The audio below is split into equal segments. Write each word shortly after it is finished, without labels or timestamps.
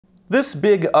This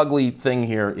big ugly thing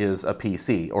here is a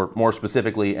PC, or more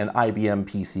specifically an IBM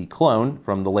PC clone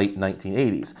from the late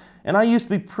 1980s. And I used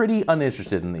to be pretty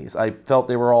uninterested in these. I felt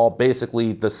they were all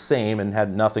basically the same and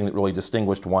had nothing that really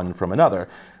distinguished one from another.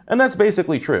 And that's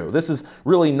basically true. This is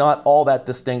really not all that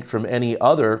distinct from any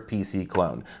other PC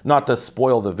clone. Not to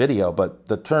spoil the video, but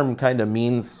the term kind of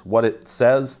means what it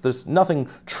says. There's nothing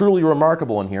truly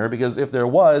remarkable in here, because if there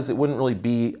was, it wouldn't really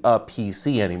be a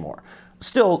PC anymore.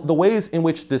 Still, the ways in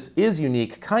which this is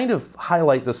unique kind of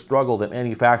highlight the struggle that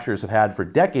manufacturers have had for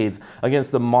decades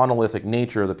against the monolithic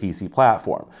nature of the PC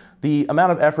platform. The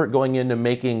amount of effort going into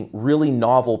making really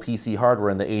novel PC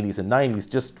hardware in the 80s and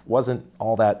 90s just wasn't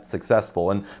all that successful,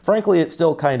 and frankly it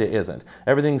still kinda isn't.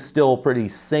 Everything's still pretty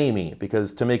samey,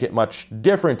 because to make it much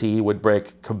different-y would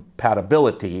break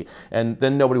compatibility, and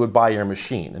then nobody would buy your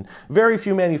machine. And very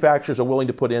few manufacturers are willing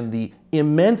to put in the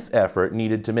immense effort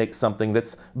needed to make something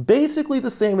that's basically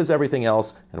the same as everything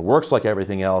else and works like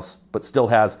everything else, but still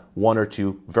has one or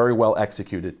two very well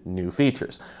executed new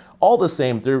features. All the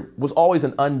same, there was always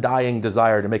an undying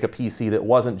desire to make a PC that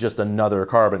wasn't just another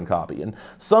carbon copy, and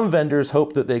some vendors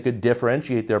hoped that they could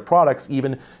differentiate their products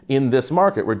even in this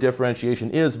market, where differentiation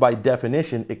is, by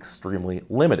definition, extremely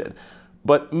limited.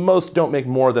 But most don't make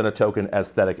more than a token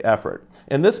aesthetic effort.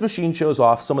 And this machine shows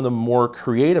off some of the more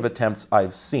creative attempts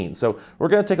I've seen. So we're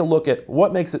going to take a look at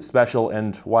what makes it special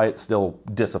and why it's still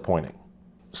disappointing.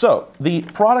 So, the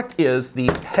product is the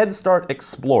Headstart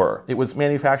Explorer. It was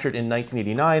manufactured in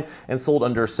 1989 and sold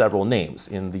under several names.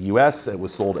 In the US, it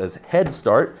was sold as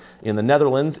Headstart. In the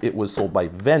Netherlands, it was sold by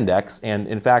Vendex, and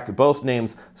in fact, both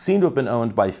names seem to have been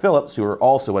owned by Philips, who are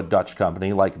also a Dutch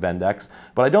company like Vendex,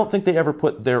 but I don't think they ever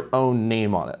put their own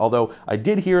name on it, although I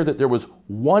did hear that there was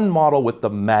one model with the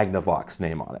Magnavox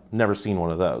name on it. Never seen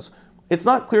one of those. It's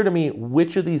not clear to me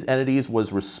which of these entities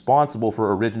was responsible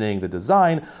for originating the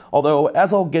design, although,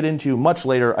 as I'll get into much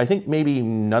later, I think maybe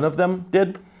none of them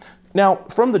did. Now,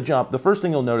 from the jump, the first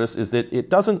thing you'll notice is that it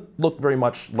doesn't look very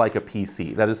much like a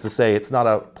PC. That is to say, it's not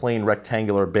a plain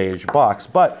rectangular beige box,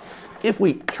 but if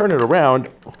we turn it around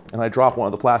and I drop one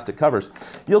of the plastic covers,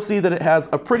 you'll see that it has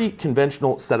a pretty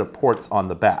conventional set of ports on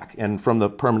the back. And from the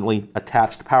permanently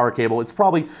attached power cable, it's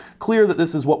probably clear that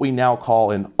this is what we now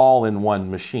call an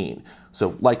all-in-one machine.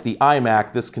 So like the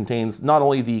iMac, this contains not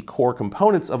only the core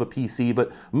components of a PC, but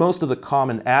most of the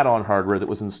common add-on hardware that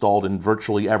was installed in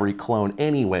virtually every clone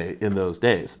anyway in those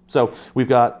days. So we've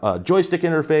got a joystick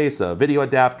interface, a video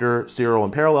adapter, serial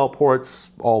and parallel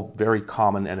ports, all very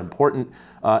common and important.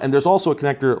 And there's also a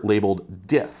connector labeled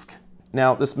disk.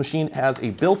 Now, this machine has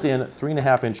a built-in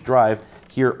 3.5-inch drive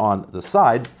here on the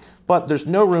side, but there's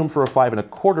no room for a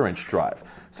 5.25-inch drive.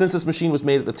 Since this machine was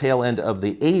made at the tail end of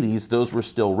the 80s, those were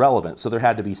still relevant, so there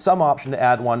had to be some option to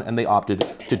add one, and they opted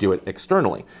to do it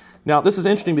externally. Now, this is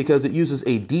interesting because it uses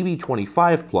a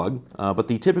DB25 plug, but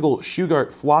the typical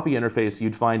Shugart floppy interface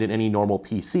you'd find in any normal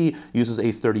PC uses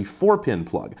a 34-pin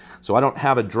plug. So I don't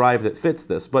have a drive that fits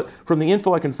this, but from the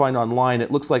info I can find online,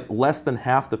 it looks like less than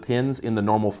half the pins in the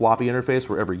normal floppy interface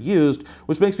were ever used,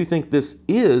 which makes me think this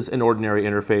is an ordinary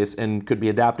interface and could be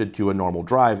adapted to a normal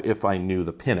drive if I knew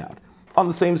the pin out. On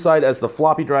the same side as the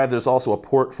floppy drive, there's also a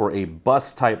port for a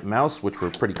bus-type mouse, which were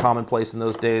pretty commonplace in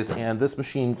those days, and this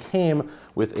machine came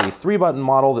with a 3-button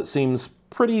model that seems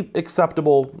pretty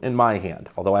acceptable in my hand,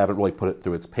 although I haven't really put it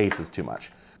through its paces too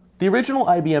much. The original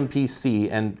IBM PC,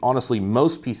 and honestly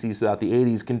most PCs throughout the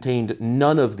 80s, contained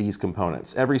none of these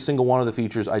components. Every single one of the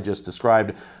features I just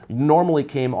described normally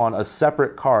came on a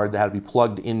separate card that had to be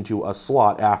plugged into a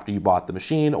slot after you bought the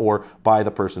machine or by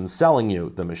the person selling you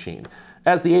the machine.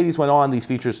 As the 80s went on, these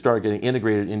features started getting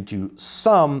integrated into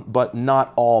some, but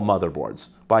not all motherboards.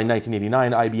 By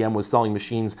 1989, IBM was selling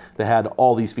machines that had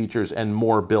all these features and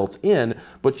more built in,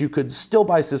 but you could still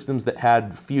buy systems that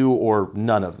had few or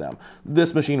none of them.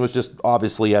 This machine was just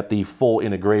obviously at the full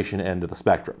integration end of the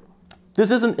spectrum. This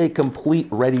isn't a complete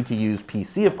ready-to-use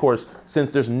PC, of course,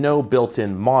 since there's no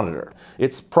built-in monitor.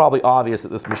 It's probably obvious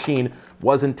that this machine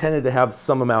was intended to have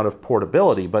some amount of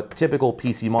portability, but typical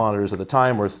PC monitors at the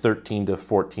time were 13 to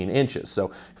 14 inches.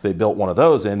 So if they built one of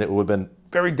those in, it would have been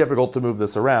very difficult to move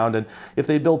this around, and if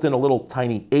they built in a little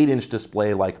tiny 8-inch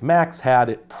display like Macs had,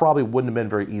 it probably wouldn't have been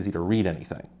very easy to read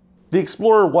anything. The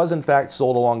Explorer was in fact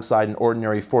sold alongside an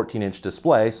ordinary 14-inch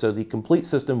display, so the complete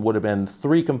system would have been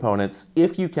 3 components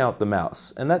if you count the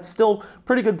mouse. And that's still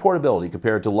pretty good portability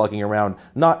compared to lugging around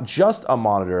not just a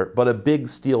monitor, but a big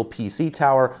steel PC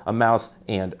tower, a mouse,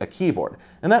 and a keyboard.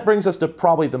 And that brings us to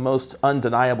probably the most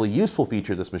undeniably useful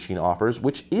feature this machine offers,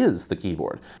 which is the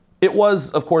keyboard. It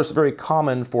was, of course, very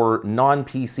common for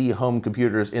non-PC home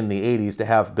computers in the 80s to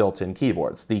have built-in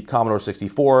keyboards. The Commodore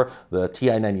 64, the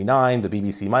TI-99, the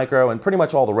BBC Micro, and pretty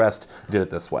much all the rest did it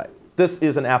this way. This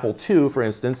is an Apple II, for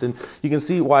instance, and you can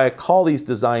see why I call these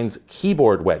designs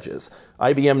keyboard wedges.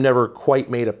 IBM never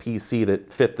quite made a PC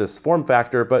that fit this form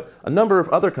factor, but a number of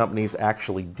other companies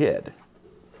actually did.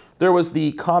 There was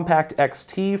the Compact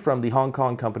XT from the Hong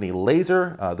Kong company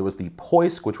Laser, there was the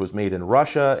Poisk, which was made in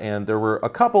Russia, and there were a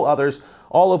couple others,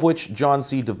 all of which John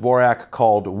C. Dvorak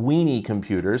called weenie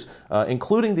computers,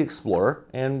 including the Explorer,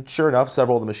 and sure enough,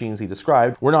 several of the machines he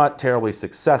described were not terribly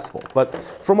successful. But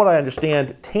from what I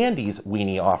understand, Tandy's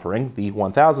weenie offering, the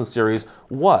 1000 series,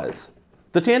 was.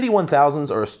 The Tandy 1000s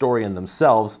are a story in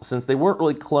themselves, since they weren't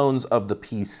really clones of the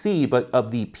PC, but of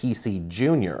the PC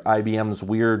Junior, IBM's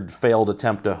weird failed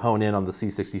attempt to hone in on the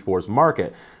C64's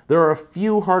market. There are a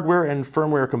few hardware and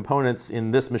firmware components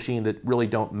in this machine that really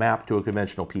don't map to a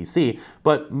conventional PC,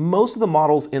 but most of the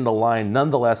models in the line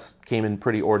nonetheless came in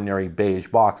pretty ordinary beige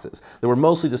boxes. They were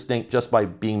mostly distinct just by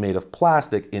being made of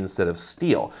plastic instead of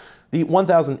steel. The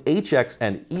 1000HX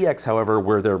and EX, however,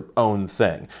 were their own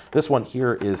thing. This one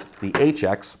here is the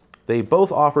HX. They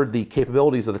both offered the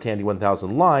capabilities of the Tandy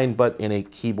 1000 line, but in a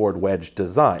keyboard wedge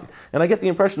design. And I get the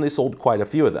impression they sold quite a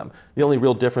few of them. The only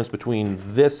real difference between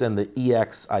this and the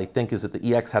EX, I think, is that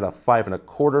the EX had a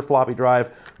 5¼ floppy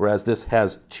drive, whereas this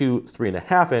has two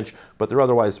 3½-inch, but they're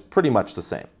otherwise pretty much the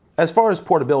same. As far as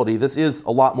portability, this is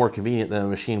a lot more convenient than a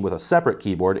machine with a separate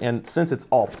keyboard, and since it's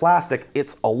all plastic,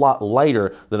 it's a lot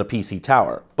lighter than a PC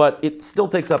tower. But it still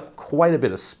takes up quite a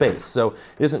bit of space, so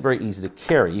it isn't very easy to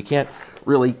carry. You can't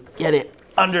really get it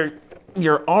under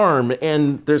your arm,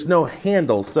 and there's no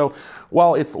handles, so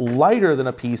while it's lighter than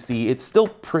a PC, it's still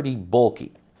pretty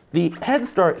bulky. The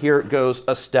Headstart here goes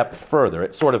a step further.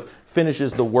 It sort of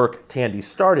finishes the work Tandy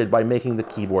started by making the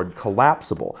keyboard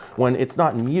collapsible. When it's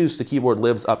not in use, the keyboard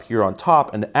lives up here on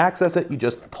top, and to access it, you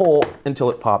just pull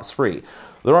until it pops free.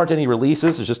 There aren't any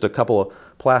releases, there's just a couple of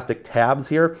plastic tabs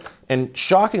here, and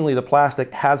shockingly, the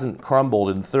plastic hasn't crumbled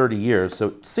in 30 years, so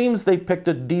it seems they picked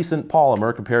a decent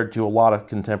polymer compared to a lot of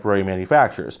contemporary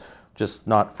manufacturers, just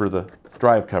not for the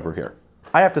drive cover here.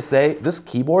 I have to say, this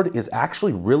keyboard is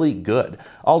actually really good.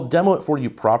 I'll demo it for you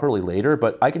properly later,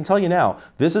 but I can tell you now,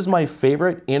 this is my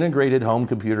favorite integrated home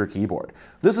computer keyboard.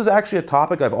 This is actually a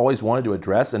topic I've always wanted to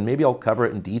address, and maybe I'll cover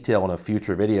it in detail in a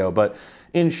future video, but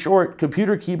in short,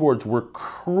 computer keyboards were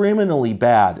criminally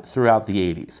bad throughout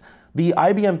the 80s. The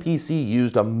IBM PC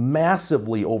used a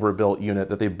massively overbuilt unit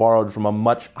that they borrowed from a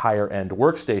much higher-end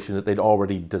workstation that they'd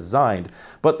already designed,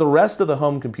 but the rest of the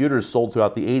home computers sold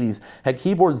throughout the 80s had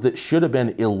keyboards that should have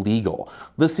been illegal.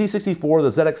 The C64,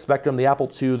 the ZX Spectrum, the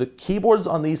Apple II, the keyboards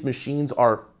on these machines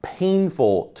are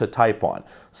painful to type on.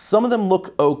 Some of them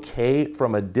look okay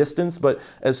from a distance, but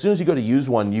as soon as you go to use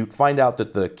one, you find out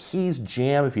that the keys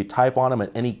jam if you type on them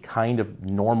at any kind of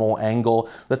normal angle.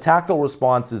 The tactile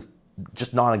response is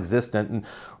just non-existent, and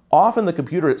often the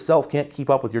computer itself can't keep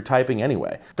up with your typing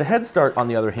anyway. The Headstart, on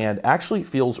the other hand, actually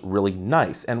feels really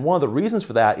nice, and one of the reasons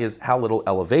for that is how little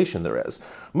elevation there is.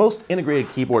 Most integrated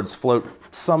keyboards float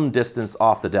some distance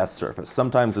off the desk surface,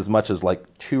 sometimes as much as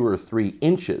like 2 or 3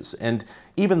 inches, and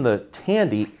even the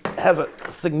Tandy has a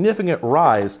significant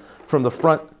rise from the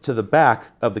front to the back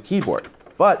of the keyboard.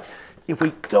 But if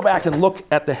we go back and look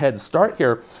at the Headstart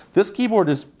here, this keyboard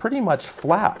is pretty much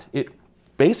flat. It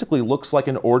basically looks like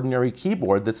an ordinary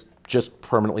keyboard that's just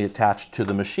permanently attached to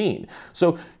the machine.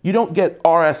 So you don't get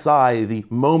RSI the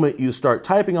moment you start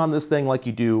typing on this thing like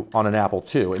you do on an Apple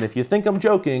II. And if you think I'm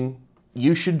joking,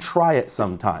 you should try it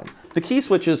sometime. The key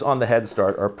switches on the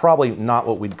Headstart are probably not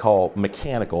what we'd call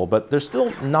mechanical, but they're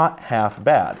still not half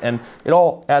bad. And it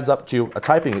all adds up to a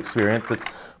typing experience that's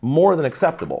more than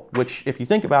acceptable, which, if you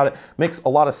think about it, makes a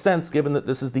lot of sense given that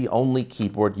this is the only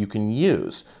keyboard you can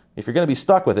use. If you're going to be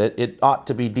stuck with it, it ought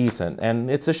to be decent, and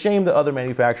it's a shame that other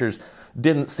manufacturers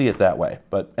didn't see it that way.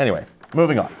 But anyway,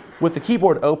 moving on. With the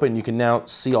keyboard open, you can now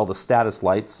see all the status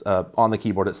lights. On the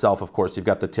keyboard itself, of course, you've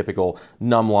got the typical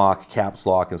num lock, caps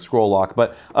lock, and scroll lock,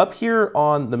 but up here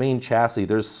on the main chassis,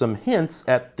 there's some hints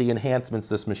at the enhancements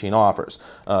this machine offers.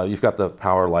 You've got the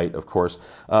power light, of course,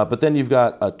 but then you've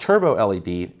got a turbo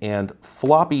LED and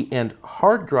floppy and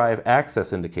hard drive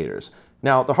access indicators.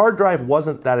 Now, the hard drive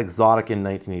wasn't that exotic in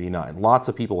 1989. Lots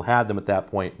of people had them at that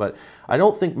point, but I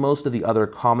don't think most of the other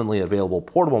commonly available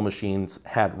portable machines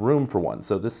had room for one,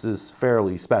 so this is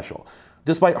fairly special.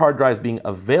 Despite hard drives being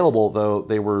available, though,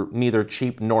 they were neither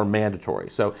cheap nor mandatory.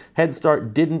 So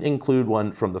Headstart didn't include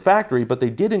one from the factory, but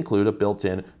they did include a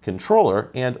built-in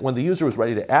controller. And when the user was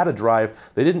ready to add a drive,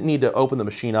 they didn't need to open the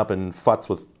machine up and futz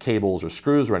with cables or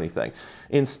screws or anything.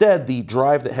 Instead, the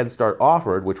drive that Headstart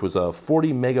offered, which was a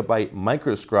 40 megabyte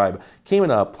microscribe, came in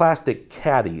a plastic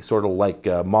caddy, sort of like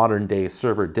modern-day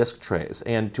server disk trays.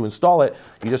 And to install it,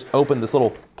 you just open this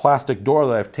little plastic door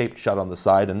that I've taped shut on the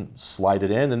side and slide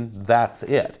it in, and that's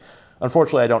it.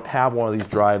 Unfortunately, I don't have one of these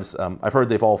drives. I've heard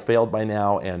they've all failed by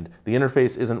now, and the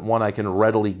interface isn't one I can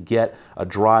readily get a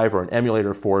drive or an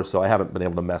emulator for, so I haven't been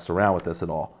able to mess around with this at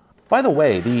all. By the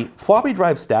way, the floppy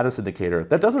drive status indicator,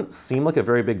 that doesn't seem like a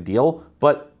very big deal,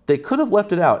 but they could have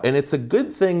left it out, and it's a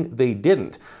good thing they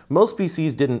didn't. Most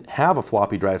PCs didn't have a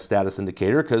floppy drive status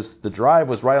indicator because the drive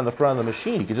was right on the front of the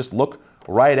machine. You could just look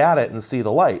right at it and see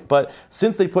the light. But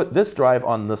since they put this drive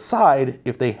on the side,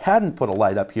 if they hadn't put a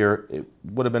light up here, it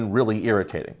would have been really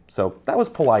irritating. So that was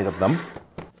polite of them.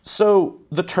 So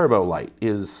the turbo light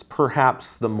is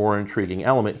perhaps the more intriguing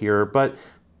element here, but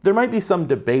there might be some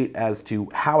debate as to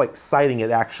how exciting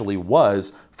it actually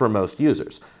was for most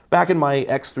users. Back in my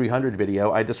X300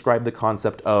 video, I described the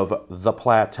concept of the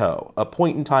plateau, a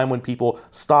point in time when people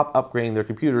stop upgrading their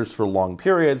computers for long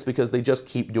periods because they just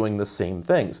keep doing the same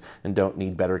things and don't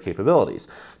need better capabilities.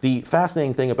 The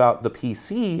fascinating thing about the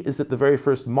PC is that the very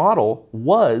first model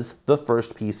was the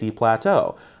first PC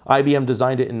plateau. IBM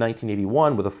designed it in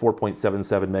 1981 with a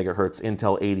 4.77 megahertz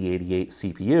Intel 8088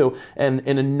 CPU, and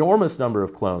an enormous number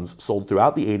of clones sold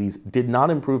throughout the 80s did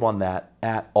not improve on that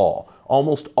at all.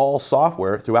 Almost all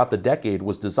software throughout the decade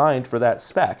was designed for that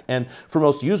spec, and for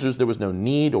most users there was no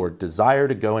need or desire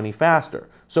to go any faster.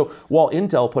 So while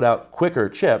Intel put out quicker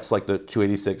chips like the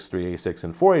 286, 386,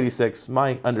 and 486,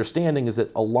 my understanding is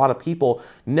that a lot of people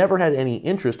never had any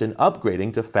interest in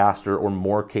upgrading to faster or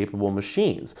more capable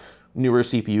machines. Newer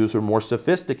CPUs were more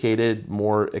sophisticated,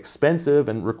 more expensive,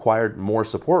 and required more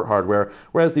support hardware,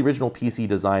 whereas the original PC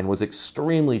design was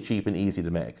extremely cheap and easy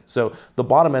to make. So the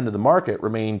bottom end of the market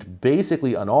remained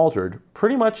basically unaltered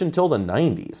pretty much until the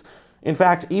 90s. In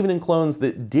fact, even in clones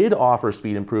that did offer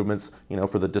speed improvements,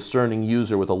 for the discerning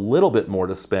user with a little bit more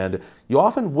to spend, you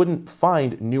often wouldn't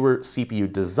find newer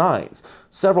CPU designs.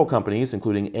 Several companies,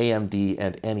 including AMD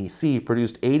and NEC,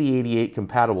 produced 8088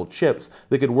 compatible chips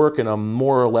that could work in a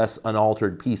more or less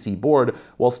unaltered PC board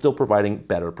while still providing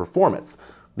better performance.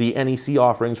 The NEC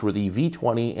offerings were the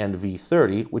V20 and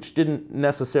V30, which didn't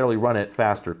necessarily run at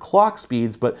faster clock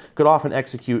speeds, but could often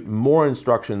execute more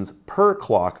instructions per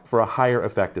clock for a higher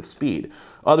effective speed.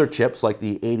 Other chips, like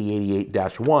the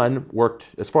 8088-1,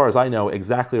 worked, as far as I know,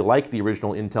 exactly like the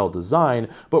original Intel design,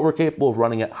 but were capable of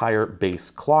running at higher base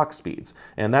clock speeds.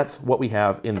 And that's what we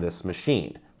have in this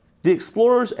machine. The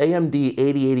Explorer's AMD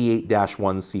 8088-1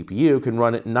 CPU can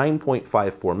run at 9.54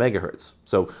 MHz,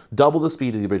 so double the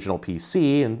speed of the original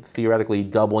PC and theoretically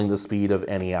doubling the speed of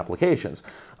any applications.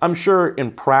 I'm sure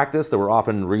in practice there were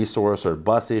often resource or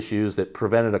bus issues that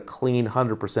prevented a clean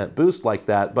 100% boost like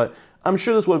that, but I'm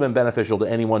sure this would have been beneficial to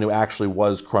anyone who actually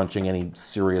was crunching any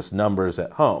serious numbers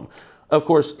at home. Of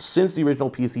course, since the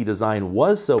original PC design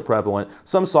was so prevalent,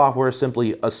 some software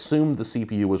simply assumed the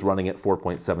CPU was running at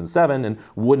 4.77 and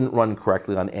wouldn't run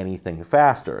correctly on anything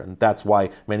faster, and that's why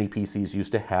many PCs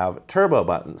used to have turbo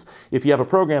buttons. If you have a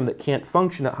program that can't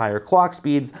function at higher clock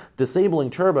speeds, disabling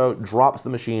turbo drops the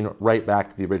machine right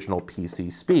back to the original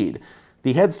PC speed.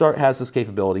 The Headstart has this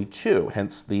capability too,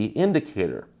 hence the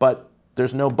indicator, but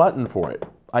there's no button for it.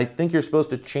 I think you're supposed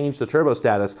to change the turbo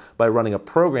status by running a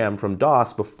program from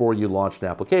DOS before you launch an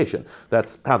application.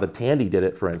 That's how the Tandy did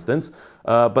it, for instance.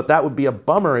 But that would be a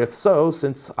bummer if so,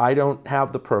 since I don't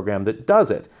have the program that does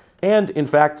it. And in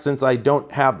fact, since I don't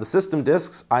have the system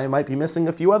disks, I might be missing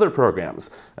a few other programs,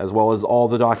 as well as all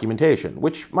the documentation,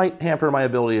 which might hamper my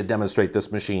ability to demonstrate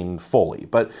this machine fully.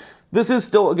 But this is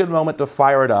still a good moment to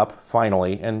fire it up,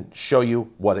 finally, and show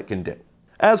you what it can do.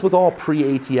 As with all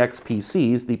pre-ATX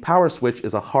PCs, the power switch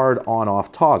is a hard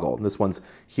on-off toggle, and this one's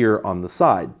here on the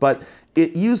side. But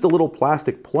it used a little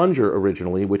plastic plunger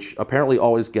originally, which apparently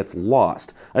always gets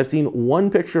lost. I've seen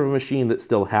one picture of a machine that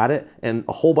still had it, and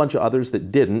a whole bunch of others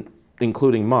that didn't,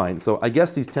 including mine. So I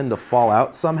guess these tend to fall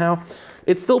out somehow.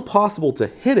 It's still possible to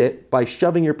hit it by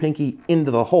shoving your pinky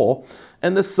into the hole,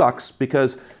 and this sucks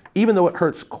because even though it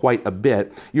hurts quite a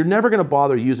bit, you're never going to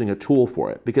bother using a tool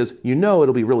for it because you know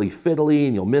it'll be really fiddly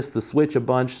and you'll miss the switch a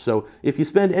bunch. So if you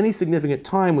spend any significant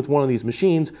time with one of these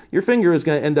machines, your finger is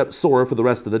going to end up sore for the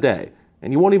rest of the day.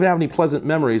 And you won't even have any pleasant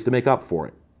memories to make up for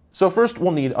it. So first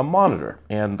we'll need a monitor.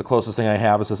 And the closest thing I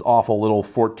have is this awful little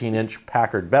 14-inch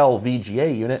Packard Bell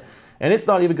VGA unit. And it's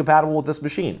not even compatible with this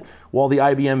machine. While the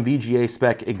IBM VGA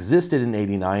spec existed in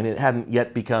 '89, it hadn't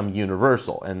yet become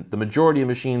universal, and the majority of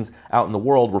machines out in the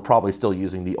world were probably still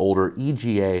using the older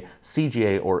EGA,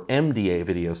 CGA, or MDA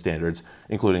video standards,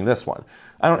 including this one.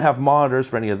 I don't have monitors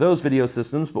for any of those video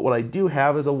systems, but what I do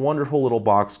have is a wonderful little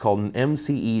box called an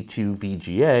MCE2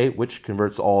 VGA, which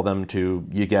converts all of them to,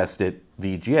 you guessed it,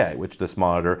 VGA, which this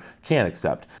monitor can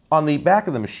accept. On the back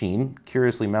of the machine,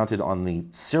 curiously mounted on the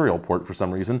serial port for some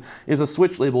reason, is a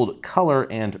switch labeled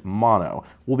color and mono.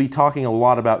 We'll be talking a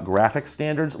lot about graphics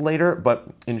standards later, but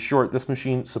in short, this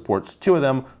machine supports two of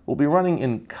them. We'll be running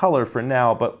in color for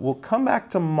now, but we'll come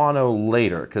back to mono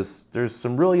later, because there's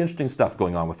some really interesting stuff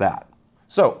going on with that.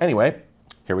 So anyway,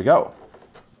 here we go.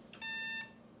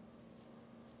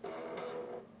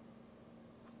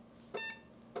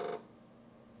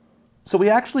 So we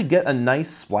actually get a nice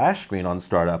splash screen on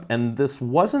startup, and this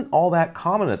wasn't all that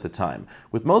common at the time.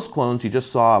 With most clones, you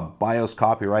just saw a BIOS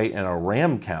copyright and a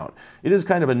RAM count. It is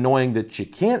kind of annoying that you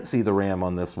can't see the RAM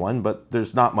on this one, but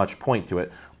there's not much point to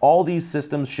it. All these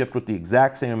systems shipped with the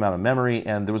exact same amount of memory,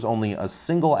 and there was only a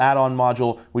single add-on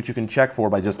module, which you can check for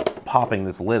by just popping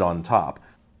this lid on top.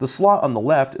 The slot on the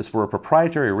left is for a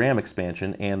proprietary RAM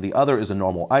expansion, and the other is a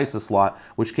normal ISA slot,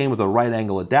 which came with a right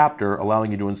angle adapter,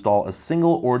 allowing you to install a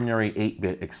single ordinary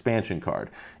 8-bit expansion card.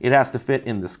 It has to fit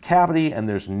in this cavity, and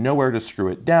there's nowhere to screw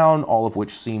it down, all of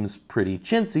which seems pretty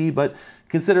chintzy, but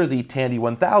consider the Tandy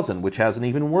 1000, which has an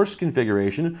even worse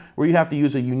configuration, where you have to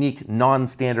use a unique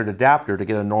non-standard adapter to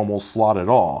get a normal slot at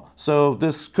all. So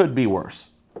this could be worse.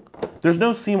 There's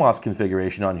no CMOS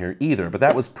configuration on here either, but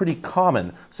that was pretty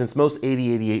common since most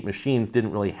 8088 machines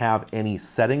didn't really have any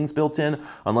settings built in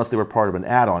unless they were part of an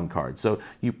add-on card. So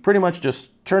you pretty much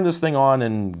just turn this thing on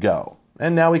and go.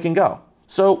 And now we can go.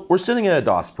 So we're sitting in a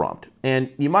DOS prompt,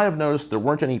 and you might have noticed there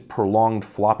weren't any prolonged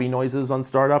floppy noises on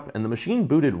startup, and the machine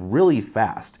booted really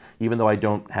fast, even though I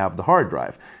don't have the hard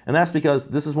drive. And that's because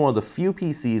this is one of the few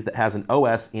PCs that has an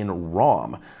OS in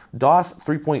ROM. DOS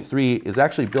 3.3 is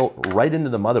actually built right into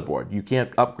the motherboard. You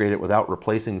can't upgrade it without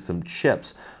replacing some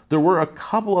chips. There were a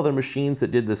couple other machines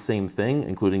that did the same thing,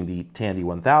 including the Tandy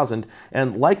 1000,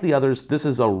 and like the others, this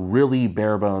is a really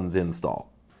bare bones install.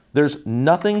 There's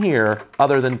nothing here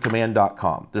other than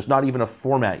command.com. There's not even a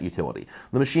format utility.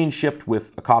 The machine shipped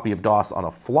with a copy of DOS on a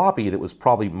floppy that was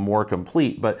probably more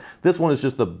complete, but this one is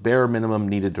just the bare minimum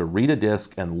needed to read a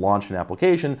disk and launch an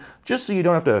application, just so you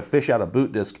don't have to fish out a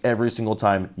boot disk every single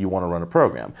time you want to run a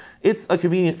program. It's a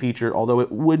convenient feature, although it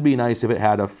would be nice if it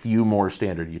had a few more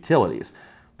standard utilities.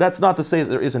 That's not to say that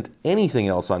there isn't anything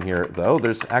else on here, though.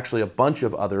 There's actually a bunch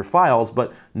of other files,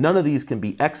 but none of these can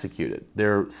be executed.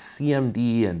 They're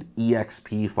CMD and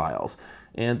EXP files.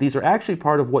 And these are actually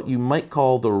part of what you might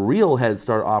call the real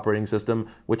Headstart operating system,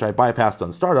 which I bypassed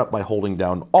on startup by holding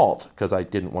down Alt, because I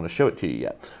didn't want to show it to you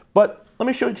yet. But let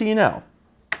me show it to you now.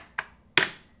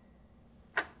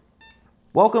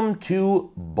 Welcome to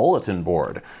Bulletin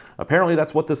Board. Apparently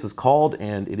that's what this is called,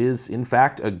 and it is in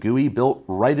fact a GUI built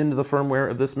right into the firmware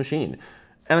of this machine.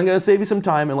 And I'm going to save you some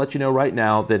time and let you know right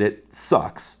now that it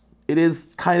sucks. It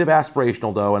is kind of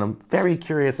aspirational though, and I'm very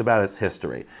curious about its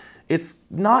history. It's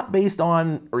not based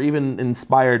on or even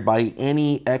inspired by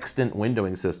any extant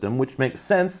windowing system, which makes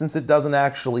sense since it doesn't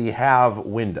actually have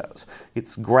windows.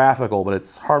 It's graphical, but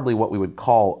it's hardly what we would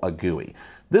call a GUI.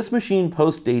 This machine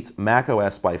postdates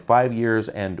macOS by 5 years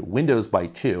and Windows by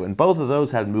 2, and both of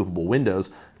those had movable windows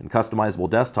and customizable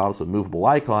desktops with movable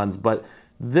icons, but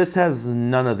this has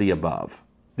none of the above.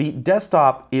 The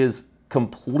desktop is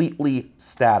completely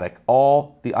static.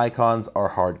 All the icons are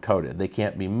hard-coded. They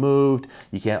can't be moved,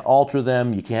 you can't alter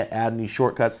them, you can't add any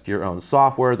shortcuts to your own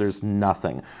software, there's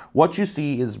nothing. What you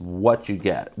see is what you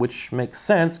get, which makes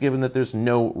sense given that there's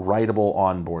no writable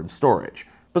onboard storage.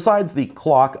 Besides the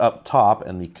clock up top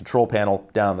and the control panel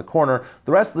down in the corner,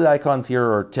 the rest of the icons here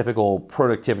are typical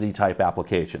productivity type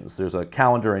applications. There's a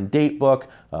calendar and date book,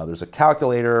 there's a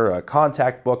calculator, a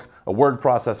contact book, a word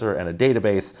processor, and a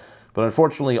database. But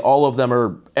unfortunately, all of them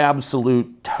are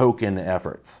absolute token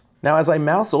efforts. Now, as I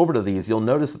mouse over to these, you'll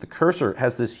notice that the cursor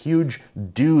has this huge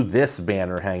 "do this"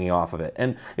 banner hanging off of it.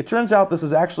 And it turns out this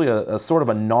is actually a sort of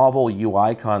a novel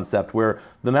UI concept where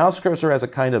the mouse cursor has a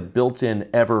kind of built-in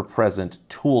ever-present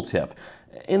tooltip.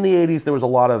 In the 80s, there was a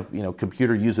lot of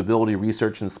computer usability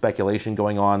research and speculation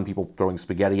going on, people throwing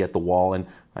spaghetti at the wall, and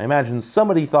I imagine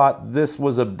somebody thought this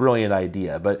was a brilliant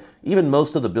idea, but even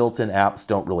most of the built-in apps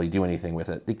don't really do anything with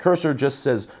it. The cursor just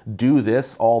says "do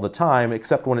this" all the time,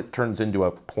 except when it turns into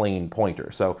a plain pointer,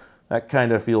 so that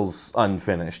kind of feels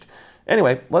unfinished.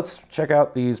 Anyway, let's check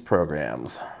out these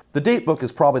programs. The datebook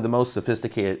is probably the most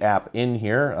sophisticated app in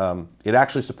here. It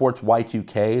actually supports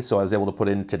Y2K, so I was able to put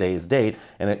in today's date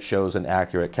and it shows an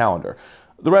accurate calendar.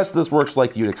 The rest of this works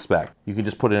like you'd expect. You can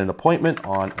just put in an appointment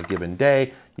on a given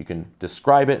day, you can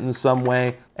describe it in some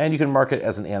way, and you can mark it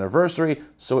as an anniversary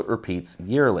so it repeats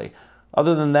yearly.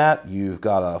 Other than that, you've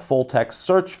got a full text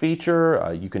search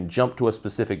feature. You can jump to a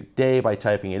specific day by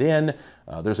typing it in.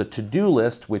 There's a to-do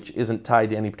list, which isn't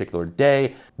tied to any particular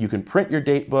day. You can print your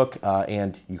date book,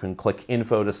 and you can click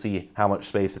info to see how much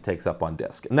space it takes up on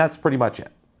disk. And that's pretty much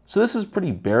it. So this is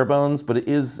pretty bare bones, but it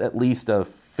is at least a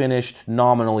finished,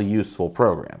 nominally useful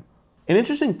program. An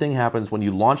interesting thing happens when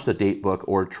you launch the datebook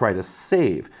or try to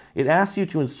save. It asks you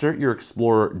to insert your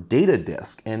Explorer data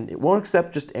disk, and it won't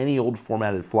accept just any old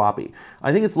formatted floppy.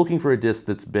 I think it's looking for a disk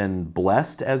that's been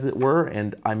blessed, as it were,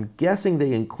 and I'm guessing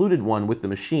they included one with the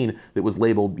machine that was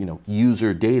labeled,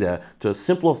 user data, to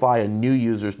simplify a new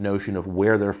user's notion of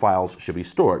where their files should be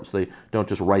stored, so they don't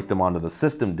just write them onto the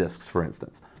system disks, for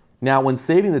instance. Now, when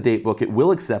saving the datebook, it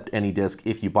will accept any disk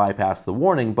if you bypass the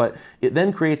warning, but it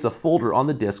then creates a folder on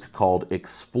the disk called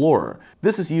Explorer.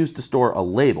 This is used to store a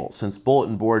label, since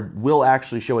Bulletin Board will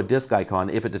actually show a disk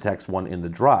icon if it detects one in the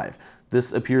drive.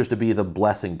 This appears to be the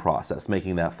blessing process,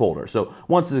 making that folder. So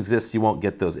once it exists, you won't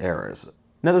get those errors.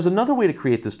 Now there's another way to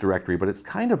create this directory, but it's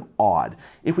kind of odd.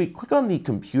 If we click on the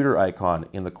computer icon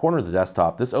in the corner of the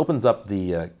desktop, this opens up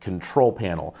the control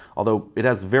panel, although it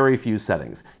has very few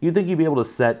settings. You'd think you'd be able to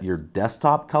set your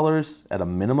desktop colors at a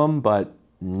minimum, but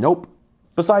nope.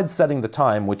 Besides setting the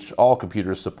time, which all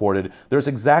computers supported, there's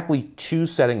exactly 2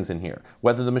 settings in here: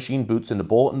 whether the machine boots into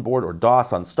Bulletin Board or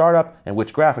DOS on startup, and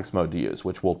which graphics mode to use,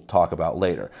 which we'll talk about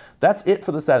later. That's it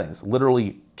for the settings,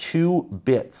 literally 2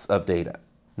 bits of data.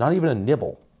 Not even a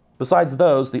nibble. Besides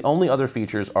those, the only other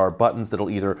features are buttons that'll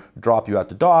either drop you out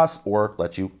to DOS or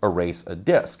let you erase a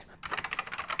disk.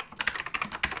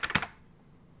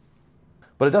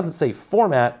 But it doesn't say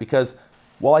format because,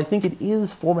 while I think it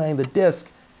is formatting the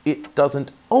disk, it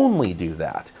doesn't only do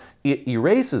that. It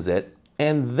erases it,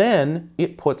 and then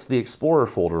it puts the Explorer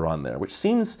folder on there, which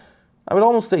seems, I would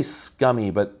almost say scummy,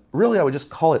 but really I would just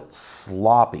call it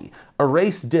sloppy.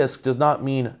 Erase disk does not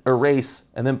mean erase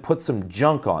and then put some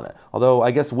junk on it. Although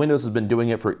I guess Windows has been doing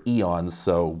it for eons,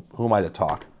 so who am I to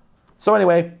talk? So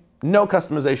anyway, no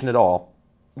customization at all.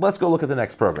 Let's go look at the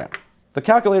next program. The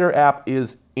calculator app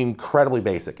is incredibly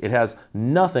basic. It has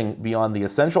nothing beyond the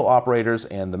essential operators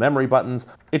and the memory buttons.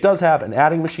 It does have an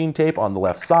adding machine tape on the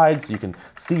left side, so you can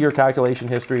see your calculation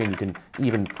history and you can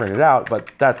even print it out, but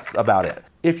that's about it.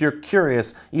 If you're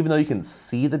curious, even though you can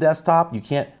see the desktop, you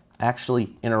can't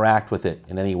actually interact with it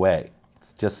in any way.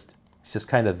 It's just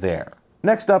kind of there.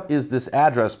 Next up is this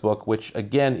address book, which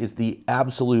again is the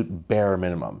absolute bare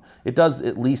minimum. It does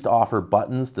at least offer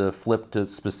buttons to flip to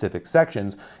specific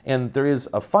sections, and there is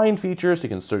a find feature so you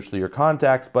can search through your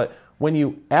contacts, but when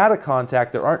you add a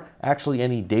contact, there aren't actually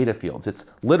any data fields.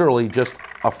 It's literally just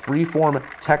a free-form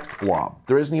text blob.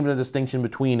 There isn't even a distinction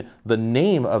between the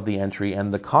name of the entry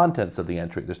and the contents of the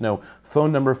entry. There's no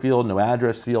phone number field, no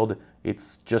address field.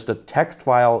 It's just a text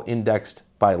file indexed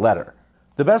by letter.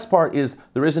 The best part is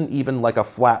there isn't even like a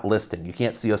flat listing. You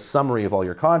can't see a summary of all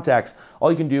your contacts. All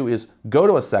you can do is go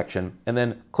to a section and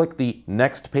then click the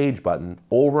next page button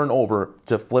over and over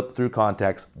to flip through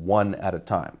contacts one at a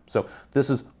time. So this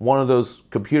is one of those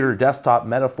computer desktop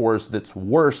metaphors that's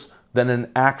worse than an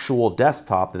actual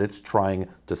desktop that it's trying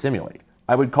to simulate.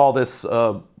 I would call this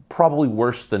probably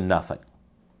worse than nothing.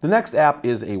 The next app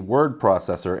is a word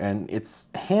processor, and it's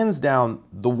hands down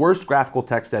the worst graphical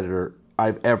text editor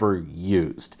I've ever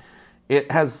used.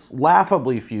 It has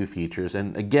laughably few features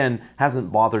and again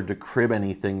hasn't bothered to crib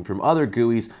anything from other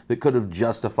GUIs that could have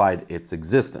justified its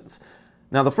existence.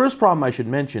 Now the first problem I should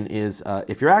mention is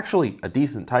if you're actually a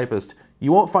decent typist,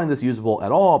 you won't find this usable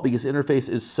at all because the interface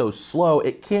is so slow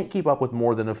it can't keep up with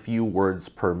more than a few words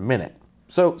per minute.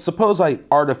 So suppose I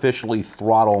artificially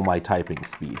throttle my typing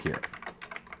speed here.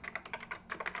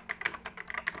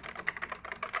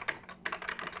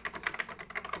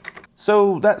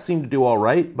 So that seemed to do all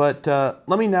right, but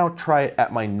let me now try it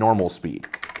at my normal speed.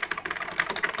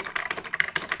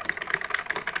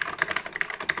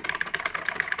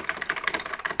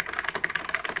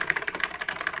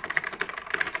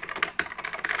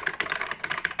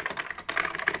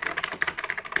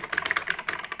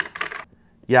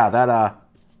 Yeah, that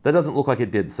doesn't look like it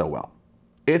did so well.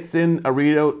 It's in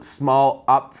Arido small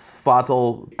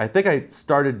uppsfatel. I think I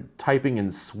started typing in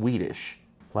Swedish.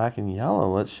 Black and yellow,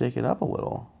 let's shake it up a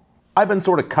little. I've been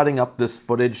sort of cutting up this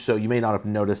footage, so you may not have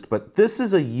noticed, but this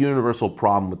is a universal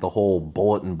problem with the whole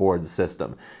Bulletin Board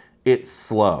system. It's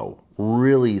slow,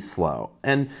 really slow.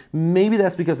 And maybe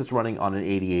that's because it's running on an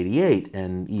 8088,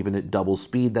 and even at double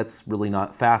speed, that's really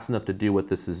not fast enough to do what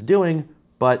this is doing,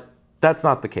 but that's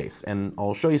not the case, and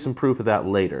I'll show you some proof of that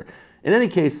later. In any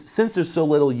case, since there's so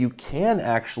little you can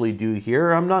actually do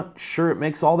here, I'm not sure it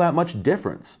makes all that much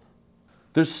difference.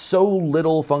 There's so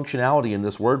little functionality in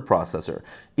this word processor.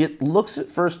 It looks at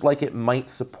first like it might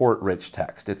support rich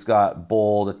text. It's got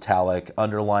bold, italic,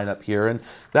 underline up here, and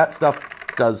that stuff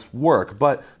does work,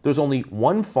 but there's only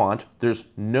one font, there's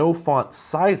no font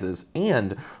sizes,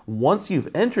 and once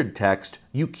you've entered text,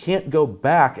 you can't go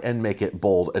back and make it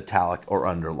bold, italic, or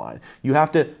underline. You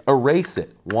have to erase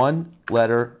it one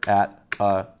letter at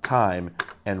a time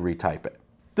and retype it.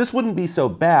 This wouldn't be so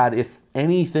bad if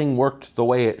anything worked the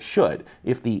way it should.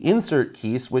 If the insert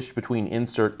key switched between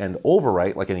insert and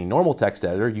overwrite like any normal text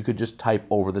editor, you could just type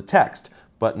over the text.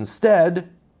 But instead,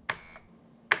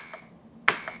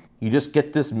 you just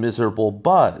get this miserable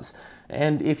buzz.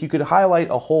 And if you could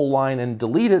highlight a whole line and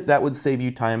delete it, that would save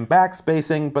you time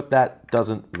backspacing, but that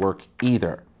doesn't work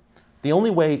either. The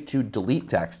only way to delete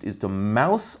text is to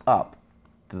mouse up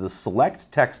to the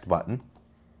select text button.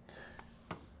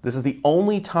 This is the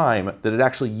only time that it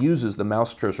actually uses the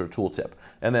mouse cursor tooltip.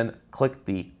 And then click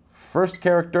the first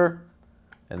character,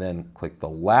 and then click the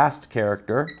last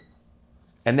character.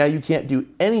 And now you can't do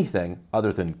anything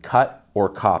other than cut or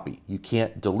copy. You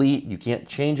can't delete, you can't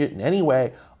change it in any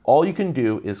way. All you can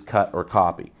do is cut or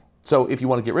copy. So if you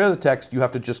want to get rid of the text, you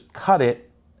have to just cut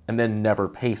it and then never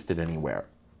paste it anywhere.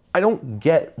 I don't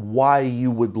get why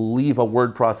you would leave a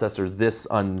word processor this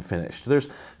unfinished. There's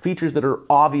features that are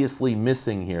obviously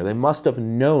missing here. They must have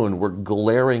known were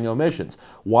glaring omissions.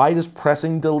 Why does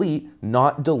pressing delete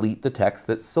not delete the text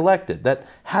that's selected? That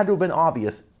had to have been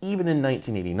obvious even in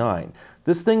 1989.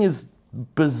 This thing is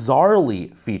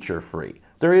bizarrely feature-free.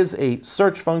 There is a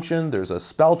search function, there's a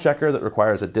spell checker that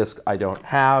requires a disk I don't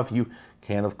have. You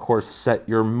can, of course, set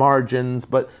your margins,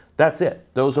 but that's it.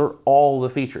 Those are all the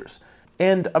features.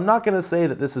 And I'm not going to say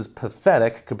that this is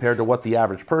pathetic compared to what the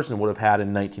average person would have had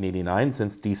in 1989,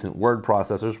 since decent word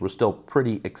processors were still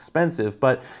pretty expensive,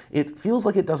 but it feels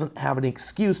like it doesn't have any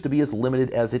excuse to be as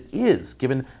limited as it is,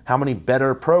 given how many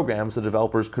better programs the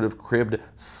developers could have cribbed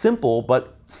simple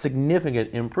but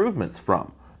significant improvements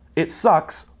from. It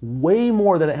sucks way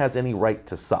more than it has any right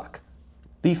to suck.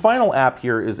 The final app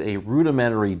here is a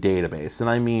rudimentary database,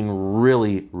 and I mean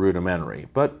really rudimentary,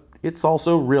 but it's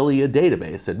also really a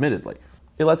database, admittedly.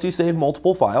 It lets you save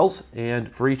multiple files,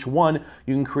 and for each one,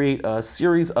 you can create a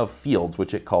series of fields,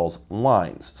 which it calls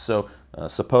lines. So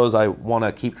suppose I want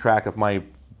to keep track of my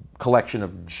collection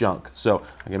of junk. So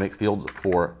I can make fields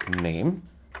for name,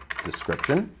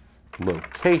 description,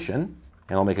 location,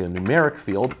 and I'll make a numeric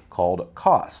field called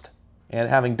cost. And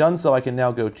having done so, I can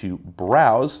now go to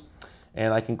Browse,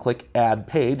 and I can click Add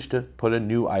Page to put a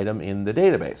new item in the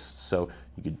database. So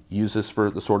you could use this for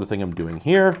the sort of thing I'm doing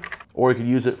here, or you could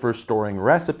use it for storing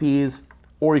recipes,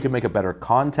 or you can make a better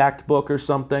contact book or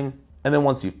something. And then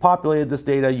once you've populated this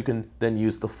data, you can then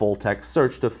use the full text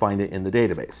search to find it in the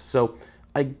database. So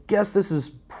I guess this is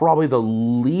probably the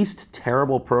least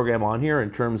terrible program on here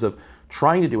in terms of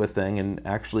trying to do a thing and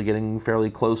actually getting fairly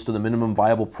close to the minimum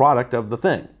viable product of the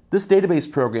thing. This database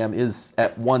program is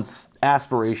at once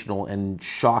aspirational and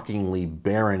shockingly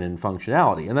barren in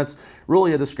functionality, and that's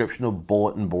really a description of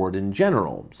Bulletin Board in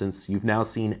general, since you've now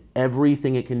seen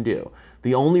everything it can do.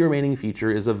 The only remaining feature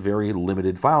is a very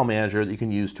limited file manager that you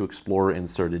can use to explore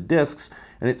inserted disks,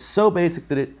 and it's so basic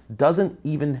that it doesn't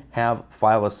even have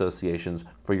file associations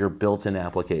for your built-in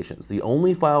applications. The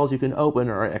only files you can open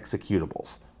are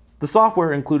executables. The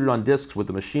software included on disks with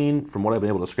the machine, from what I've been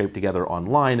able to scrape together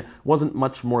online, wasn't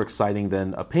much more exciting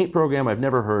than a paint program I've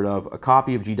never heard of, a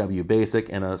copy of GW Basic,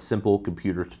 and a simple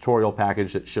computer tutorial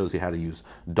package that shows you how to use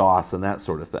DOS and that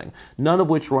sort of thing. None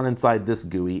of which run inside this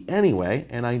GUI anyway,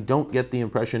 and I don't get the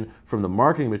impression from the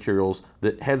marketing materials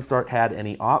that Headstart had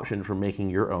any option for making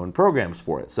your own programs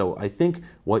for it. So I think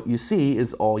what you see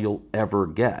is all you'll ever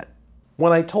get.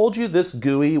 When I told you this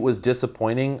GUI was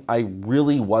disappointing, I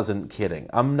really wasn't kidding.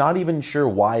 I'm not even sure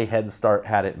why Headstart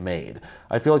had it made.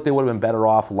 I feel like they would have been better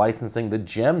off licensing the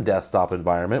Gem desktop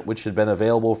environment, which had been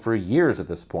available for years at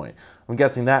this point. I'm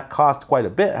guessing that cost quite a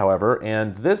bit, however,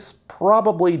 and this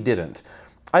probably didn't.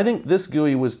 I think this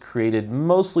GUI was created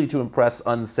mostly to impress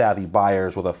unsavvy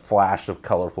buyers with a flash of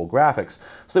colorful graphics,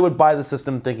 so they would buy the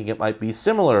system thinking it might be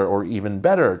similar or even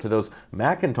better to those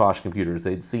Macintosh computers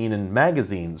they'd seen in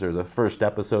magazines or the first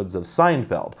episodes of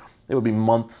Seinfeld. It would be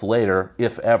months later,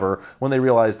 if ever, when they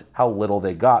realized how little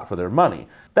they got for their money.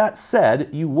 That said,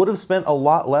 you would have spent a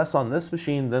lot less on this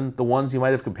machine than the ones you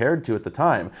might have compared to at the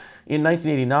time. In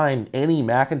 1989, any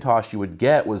Macintosh you would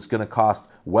get was going to cost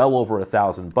well over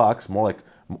 $1,000, more like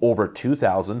over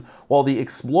 $2,000, while the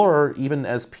Explorer, even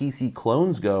as PC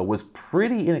clones go, was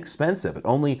pretty inexpensive at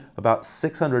only about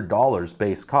 $600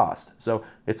 base cost. So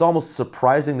it's almost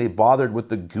surprising they bothered with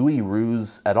the GUI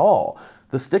ruse at all.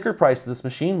 The sticker price of this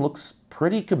machine looks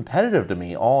pretty competitive to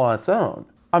me all on its own.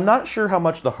 I'm not sure how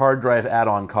much the hard drive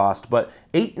add-on cost, but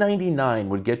 $899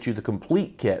 would get you the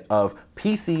complete kit of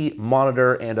PC,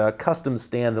 monitor, and a custom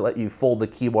stand that let you fold the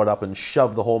keyboard up and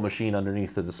shove the whole machine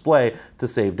underneath the display to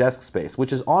save desk space,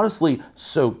 which is honestly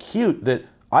so cute that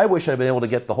I wish I'd been able to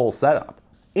get the whole setup.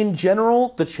 In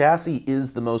general, the chassis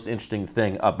is the most interesting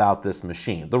thing about this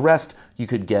machine. The rest you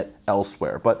could get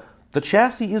elsewhere, but the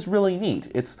chassis is really neat.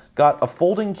 It's got a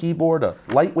folding keyboard, a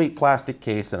lightweight plastic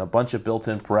case, and a bunch of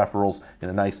built-in peripherals in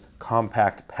a nice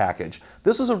compact package.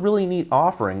 This was a really neat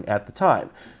offering at the time.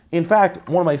 In fact,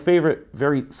 one of my favorite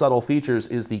very subtle features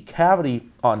is the cavity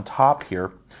on top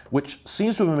here, which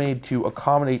seems to be made to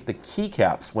accommodate the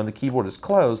keycaps when the keyboard is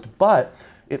closed, but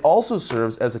it also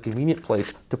serves as a convenient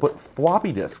place to put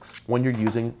floppy disks when you're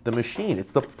using the machine.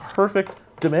 It's the perfect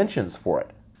dimensions for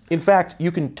it. In fact,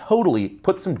 you can totally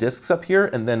put some disks up here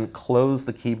and then close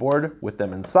the keyboard with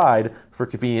them inside for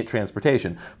convenient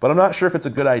transportation. But I'm not sure if it's a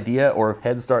good idea or if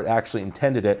Headstart actually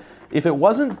intended it. If it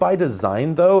wasn't by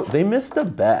design though, they missed a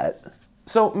bet.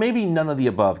 So maybe none of the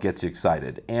above gets you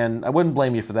excited, and I wouldn't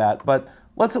blame you for that, but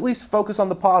let's at least focus on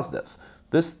the positives.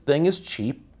 This thing is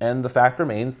cheap, and the fact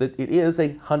remains that it is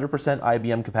a 100%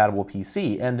 IBM compatible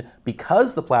PC, and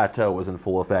because the plateau was in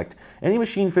full effect, any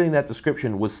machine fitting that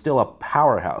description was still a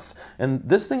powerhouse, and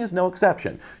this thing is no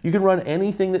exception. You can run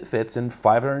anything that fits in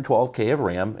 512K of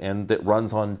RAM and that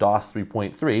runs on DOS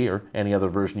 3.3 or any other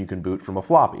version you can boot from a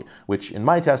floppy, which in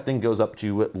my testing goes up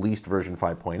to at least version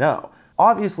 5.0.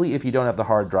 Obviously, if you don't have the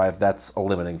hard drive, that's a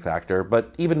limiting factor,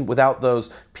 but even without those,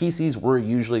 PCs were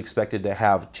usually expected to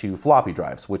have 2 floppy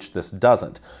drives, which this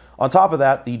doesn't. On top of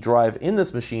that, the drive in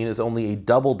this machine is only a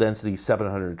double density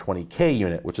 720K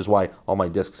unit, which is why all my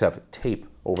disks have tape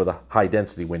over the high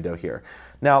density window here.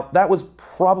 Now, that was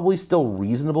probably still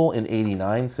reasonable in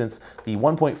 '89, since the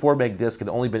 1.4 meg disk had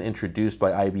only been introduced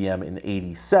by IBM in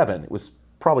 '87. It was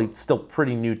probably still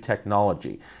pretty new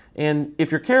technology. And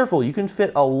if you're careful, you can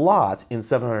fit a lot in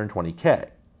 720K.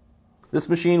 This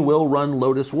machine will run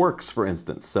Lotus Works, for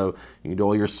instance, so you can do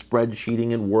all your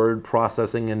spreadsheeting and word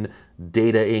processing and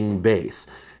data-ing base.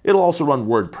 It'll also run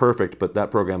WordPerfect, but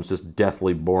that program's just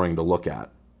deathly boring to look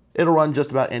at. It'll run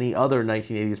just about any other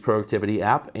 1980s productivity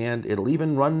app, and it'll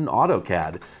even run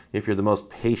AutoCAD if you're the most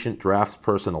patient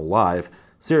draftsperson alive.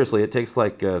 Seriously, it takes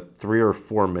like 3 or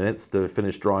 4 minutes to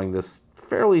finish drawing this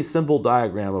fairly simple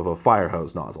diagram of a fire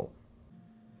hose nozzle.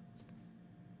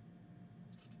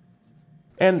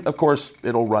 And of course,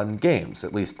 it'll run games,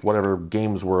 at least whatever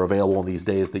games were available these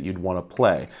days that you'd want to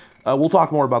play. We'll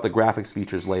talk more about the graphics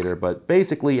features later, but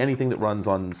basically anything that runs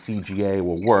on CGA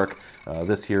will work.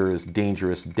 This here is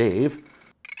Dangerous Dave.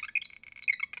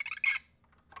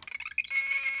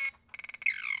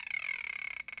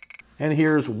 And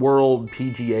here's World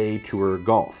PGA Tour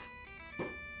Golf.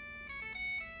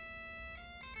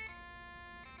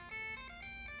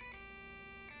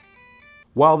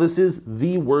 While this is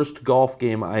the worst golf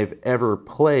game I've ever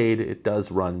played, it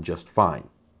does run just fine.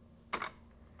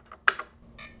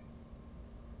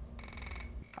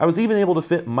 I was even able to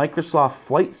fit Microsoft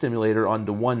Flight Simulator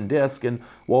onto one disk, and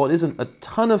while it isn't a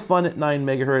ton of fun at 9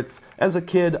 MHz, as a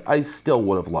kid I still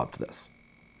would have loved this.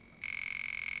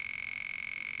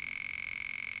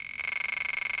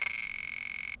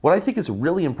 What I think is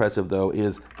really impressive though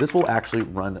is this will actually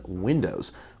run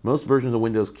Windows. Most versions of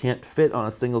Windows can't fit on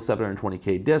a single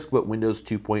 720K disk, but Windows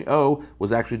 2.0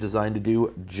 was actually designed to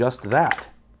do just that.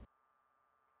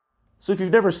 So if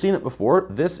you've never seen it before,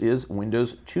 this is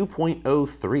Windows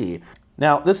 2.03.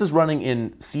 Now, this is running in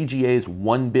CGA's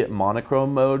 1-bit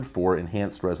monochrome mode for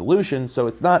enhanced resolution, so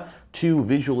it's not too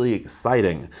visually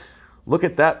exciting. Look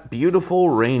at that beautiful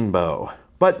rainbow.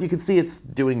 But you can see it's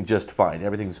doing just fine.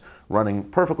 Everything's running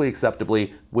perfectly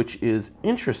acceptably, which is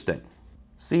interesting.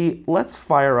 See, let's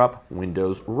fire up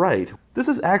Windows Write. This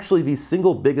is actually the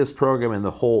single biggest program in the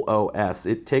whole OS.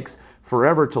 It takes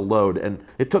forever to load, and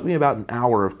it took me about an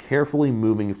hour of carefully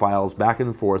moving files back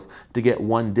and forth to get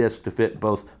one disk to fit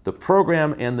both the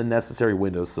program and the necessary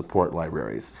Windows support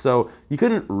libraries. So you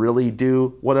couldn't really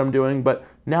do what I'm doing, but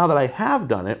now that I have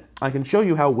done it, I can show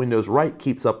you how Windows Write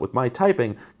keeps up with my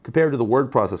typing compared to the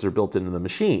word processor built into the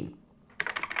machine.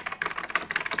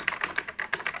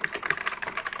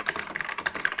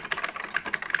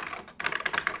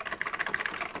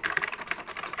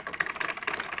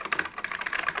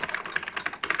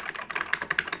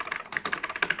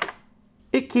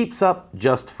 It keeps up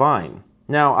just fine.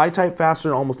 Now, I type faster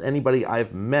than almost anybody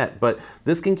I've met, but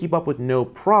this can keep up with no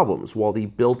problems, while the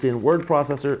built-in word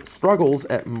processor struggles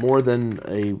at more than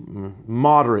a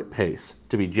moderate pace,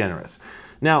 to be generous.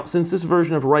 Now, since this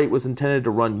version of Write was intended to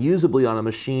run usably on a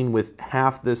machine with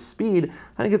half this speed,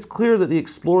 I think it's clear that the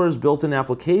Explorer's built-in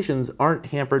applications aren't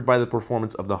hampered by the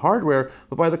performance of the hardware,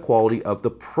 but by the quality of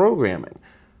the programming.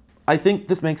 I think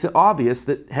this makes it obvious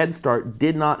that Headstart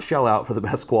did not shell out for the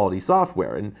best quality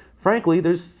software, and frankly,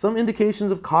 there's some indications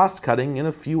of cost cutting in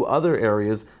a few other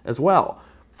areas as well.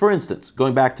 For instance,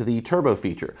 going back to the turbo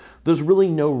feature, there's really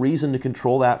no reason to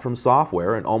control that from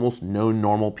software, and almost no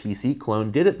normal PC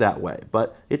clone did it that way,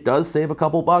 but it does save a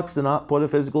couple bucks to not put a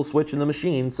physical switch in the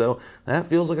machine, so that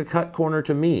feels like a cut corner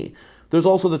to me. There's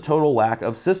also the total lack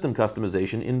of system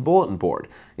customization in Bulletin Board.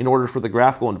 In order for the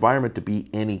graphical environment to be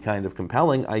any kind of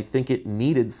compelling, I think it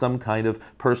needed some kind of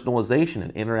personalization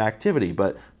and interactivity,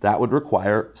 but that would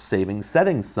require saving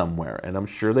settings somewhere, and I'm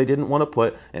sure they didn't want to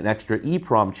put an extra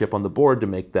EEPROM chip on the board to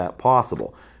make that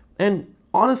possible. And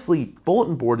honestly,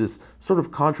 Bulletin Board is sort of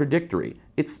contradictory.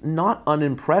 It's not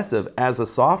unimpressive as a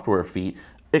software feat,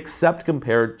 except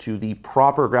compared to the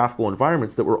proper graphical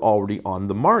environments that were already on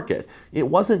the market. It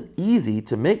wasn't easy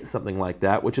to make something like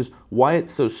that, which is why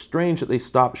it's so strange that they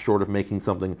stopped short of making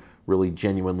something really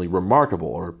genuinely remarkable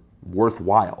or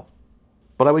worthwhile.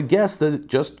 But I would guess that it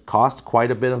just cost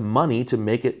quite a bit of money to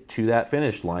make it to that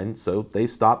finish line, so they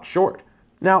stopped short.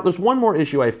 Now, there's one more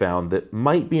issue I found that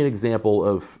might be an example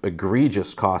of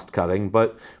egregious cost cutting,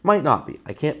 but might not be.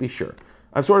 I can't be sure.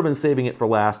 I've sort of been saving it for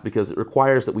last because it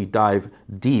requires that we dive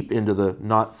deep into the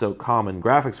not-so-common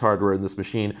graphics hardware in this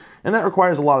machine, and that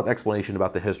requires a lot of explanation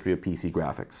about the history of PC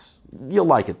graphics. You'll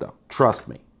like it though, trust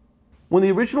me. When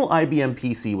the original IBM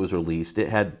PC was released, it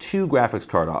had two graphics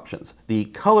card options. The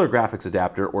color graphics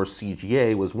adapter, or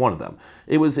CGA, was one of them.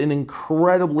 It was an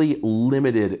incredibly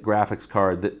limited graphics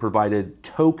card that provided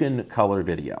token color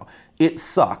video. It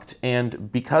sucked, and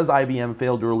because IBM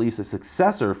failed to release a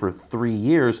successor for 3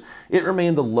 years, it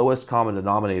remained the lowest common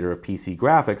denominator of PC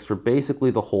graphics for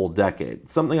basically the whole decade,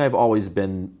 something I've always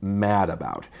been mad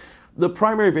about. The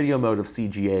primary video mode of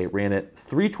CGA ran at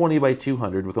 320 by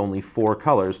 200 with only 4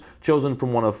 colors, chosen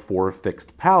from one of 4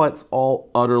 fixed palettes, all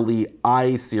utterly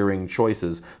eye-searing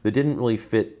choices that didn't really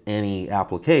fit any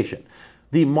application.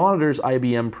 The monitors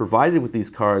IBM provided with these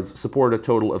cards supported a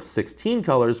total of 16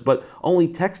 colors, but only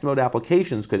text mode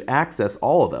applications could access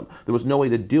all of them. There was no way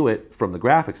to do it from the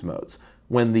graphics modes.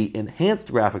 When the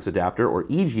Enhanced Graphics Adapter, or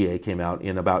EGA, came out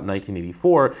in about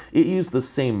 1984, it used the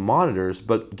same monitors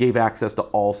but gave access to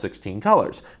all 16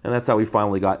 colors. And that's how we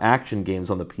finally got action games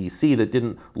on the PC that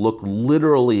didn't look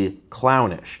literally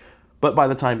clownish. But by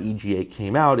the time EGA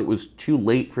came out, it was too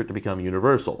late for it to become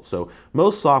universal, so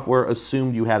most software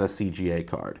assumed you had a CGA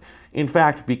card. In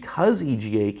fact, because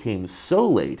EGA came so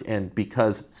late, and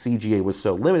because CGA was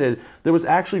so limited, there was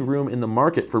actually room in the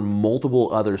market for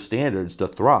multiple other standards to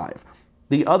thrive.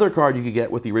 The other card you could get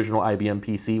with the original IBM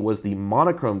PC was the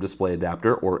Monochrome Display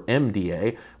Adapter, or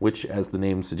MDA, which, as the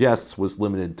name suggests, was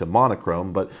limited to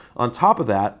monochrome, but on top of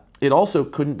that, it also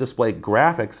couldn't display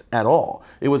graphics at all.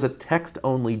 It was a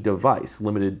text-only device,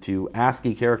 limited to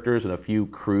ASCII characters and a few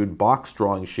crude box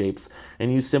drawing shapes,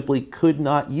 and you simply could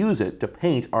not use it to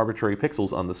paint arbitrary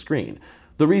pixels on the screen.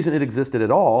 The reason it existed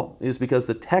at all is because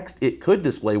the text it could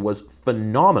display was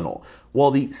phenomenal.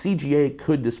 While the CGA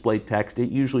could display text,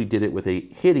 it usually did it with a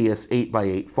hideous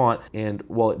 8x8 font, and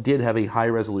while it did have a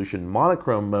high-resolution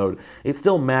monochrome mode, it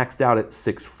still maxed out at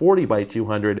 640 by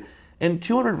 200, and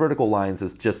 200 vertical lines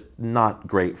is just not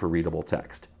great for readable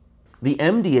text. The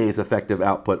MDA's effective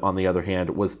output, on the other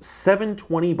hand, was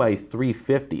 720 by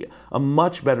 350, a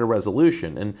much better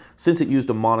resolution, and since it used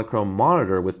a monochrome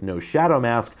monitor with no shadow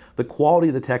mask, the quality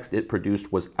of the text it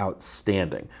produced was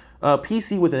outstanding. A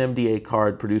PC with an MDA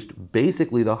card produced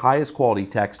basically the highest quality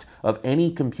text of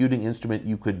any computing instrument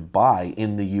you could buy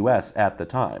in the US at the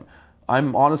time.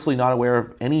 I'm honestly not aware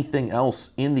of anything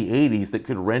else in the 80s that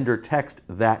could render text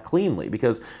that cleanly,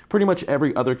 because pretty much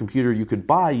every other computer you could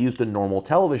buy used a normal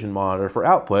television monitor for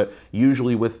output,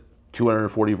 usually with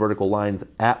 240 vertical lines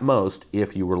at most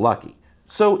if you were lucky.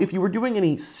 So if you were doing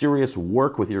any serious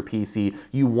work with your PC,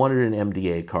 you wanted an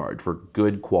MDA card for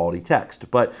good quality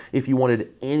text. But if you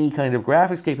wanted any kind of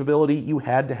graphics capability, you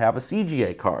had to have a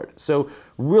CGA card. So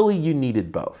really you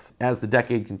needed both. As the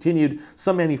decade continued,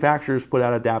 some manufacturers put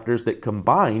out adapters that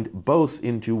combined both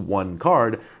into one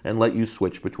card and let you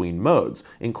switch between modes,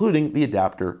 including the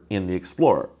adapter in the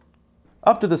Explorer.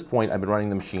 Up to this point, I've been running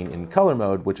the machine in color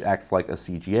mode, which acts like a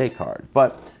CGA card.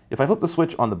 But if I flip the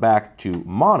switch on the back to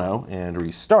mono and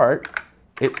restart,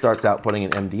 it starts outputting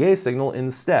an MDA signal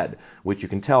instead, which you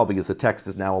can tell because the text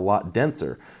is now a lot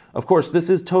denser. Of course, this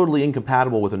is totally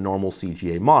incompatible with a normal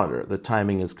CGA monitor. The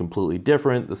timing is completely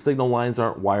different, the signal lines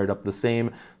aren't wired up the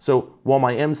same, so while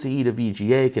my MCE to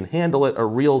VGA can handle it, a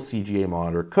real CGA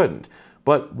monitor couldn't.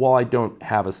 But while I don't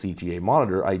have a CGA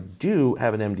monitor, I do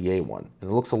have an MDA one, and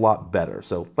it looks a lot better,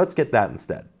 so let's get that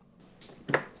instead.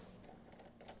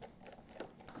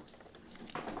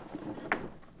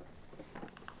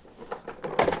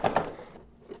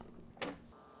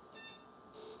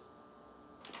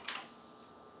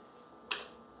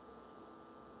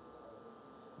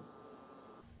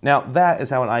 Now, that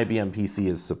is how an IBM PC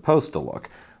is supposed to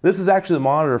look. This is actually the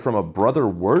monitor from a brother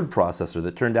word processor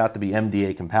that turned out to be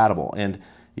MDA compatible, and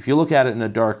if you look at it in a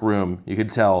dark room, you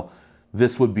could tell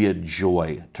this would be a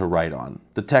joy to write on.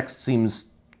 The text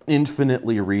seems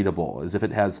infinitely readable, as if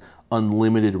it has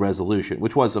unlimited resolution,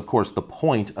 which was, of course, the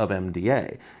point of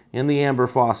MDA, and the amber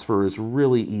phosphor is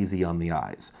really easy on the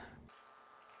eyes.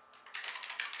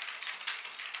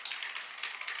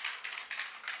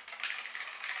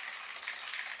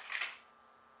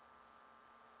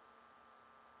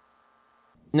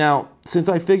 Now, since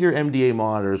I figure MDA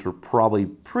monitors were probably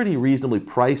pretty reasonably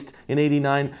priced in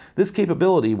 '89, this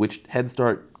capability, which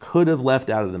Headstart could have left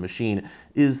out of the machine,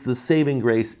 is the saving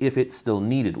grace if it still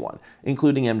needed one.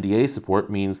 Including MDA support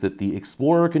means that the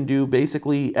Explorer can do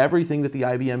basically everything that the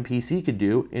IBM PC could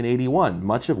do in '81,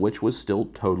 much of which was still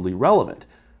totally relevant.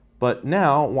 But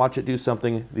now, watch it do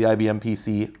something the IBM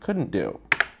PC couldn't do.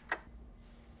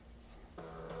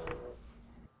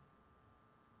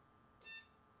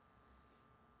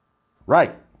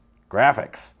 Right,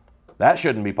 graphics. That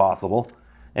shouldn't be possible.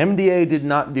 MDA did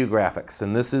not do graphics,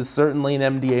 and this is certainly an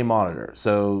MDA monitor,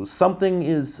 so something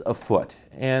is afoot.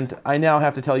 And I now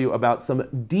have to tell you about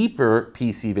some deeper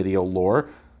PC video lore,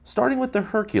 starting with the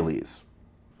Hercules.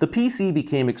 The PC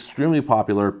became extremely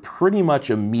popular pretty much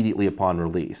immediately upon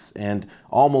release, and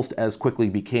almost as quickly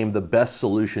became the best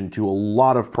solution to a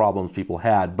lot of problems people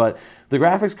had, but the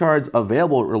graphics cards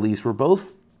available at release were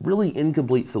both really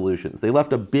incomplete solutions. They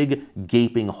left a big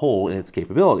gaping hole in its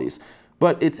capabilities,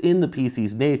 but it's in the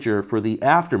PC's nature for the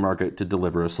aftermarket to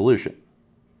deliver a solution.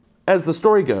 As the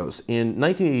story goes, in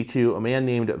 1982, a man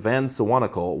named Van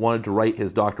Sawanakul wanted to write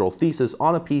his doctoral thesis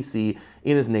on a PC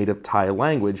in his native Thai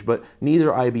language, but neither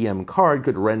IBM card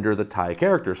could render the Thai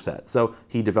character set, so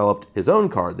he developed his own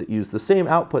card that used the same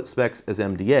output specs as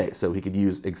MDA, so he could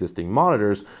use existing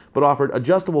monitors, but offered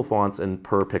adjustable fonts and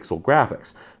per-pixel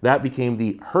graphics. That became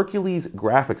the Hercules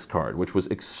graphics card, which was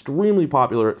extremely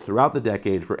popular throughout the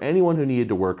decade for anyone who needed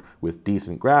to work with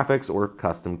decent graphics or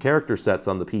custom character sets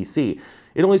on the PC.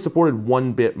 It only supported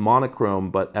 1-bit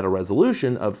monochrome, but at a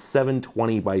resolution of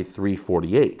 720 by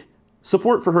 348.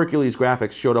 Support for Hercules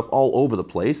graphics showed up all over the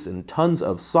place in tons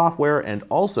of software and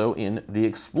also in the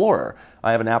Explorer.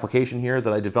 I have an application here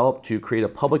that I developed to create a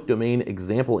public domain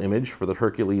example image for the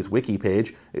Hercules wiki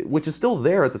page, which is still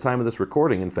there at the time of this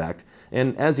recording, in fact.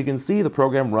 And as you can see, the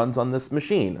program runs on this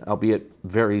machine, albeit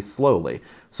very slowly.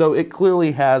 So it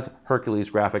clearly has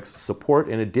Hercules graphics support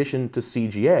in addition to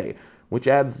CGA, which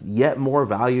adds yet more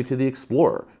value to the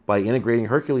Explorer. By integrating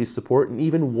Hercules support, an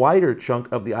even wider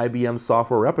chunk of the IBM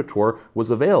software repertoire was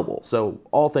available. So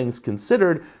all things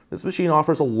considered, this machine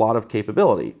offers a lot of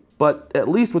capability. But at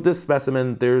least with this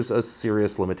specimen, there's a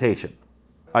serious limitation.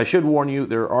 I should warn you,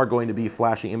 there are going to be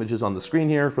flashing images on the screen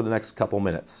here for the next couple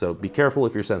minutes, so be careful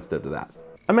if you're sensitive to that.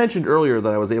 I mentioned earlier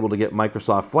that I was able to get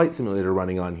Microsoft Flight Simulator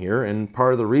running on here, and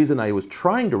part of the reason I was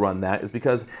trying to run that is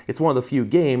because it's one of the few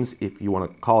games, if you want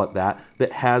to call it that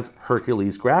has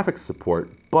Hercules graphics support.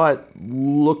 But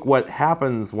look what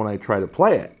happens when I try to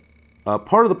play it.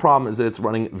 Part of the problem is that it's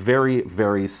running very,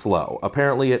 very slow.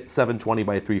 Apparently at 720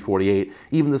 by 348,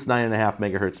 even this 9.5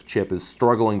 megahertz chip is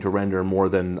struggling to render more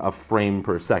than a frame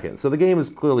per second. So the game is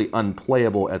clearly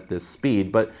unplayable at this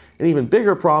speed, but an even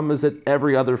bigger problem is that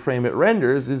every other frame it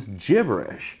renders is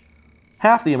gibberish.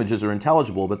 Half the images are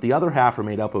intelligible, but the other half are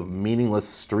made up of meaningless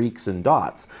streaks and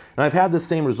dots. And I've had the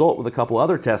same result with a couple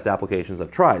other test applications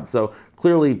I've tried, so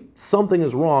clearly something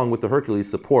is wrong with the Hercules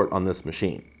support on this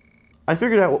machine. I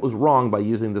figured out what was wrong by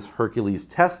using this Hercules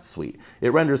test suite.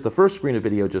 It renders the first screen of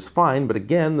video just fine, but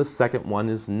again, the second one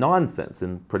is nonsense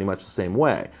in pretty much the same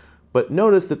way. But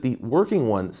notice that the working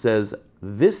one says,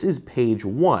 "This is page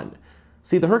 1.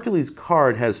 See, the Hercules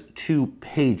card has 2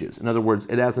 pages. In other words,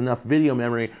 it has enough video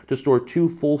memory to store 2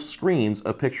 full screens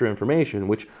of picture information,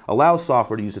 which allows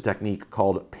software to use a technique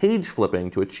called page flipping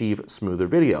to achieve smoother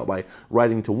video by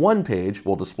writing to one page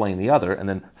while displaying the other, and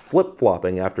then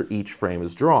flip-flopping after each frame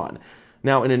is drawn.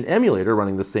 Now, in an emulator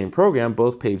running the same program,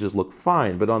 both pages look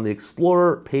fine, but on the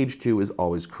Explorer, page 2 is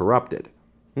always corrupted.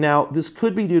 Now, this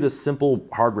could be due to simple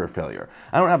hardware failure.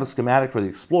 I don't have a schematic for the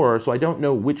Explorer, so I don't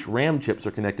know which RAM chips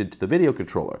are connected to the video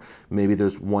controller. Maybe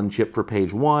there's one chip for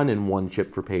page 1 and one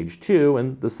chip for page 2,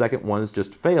 and the second one has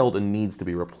just failed and needs to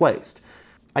be replaced.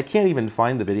 I can't even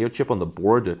find the video chip on the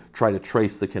board to try to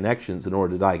trace the connections in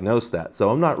order to diagnose that, so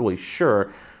I'm not really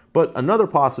sure. But another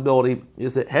possibility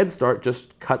is that Headstart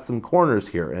just cut some corners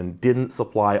here and didn't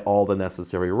supply all the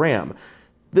necessary RAM.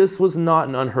 This was not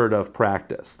an unheard of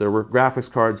practice. There were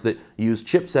graphics cards that used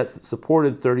chipsets that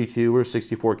supported 32 or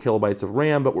 64 kilobytes of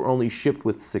RAM but were only shipped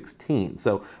with 16.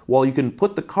 So while you can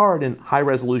put the card in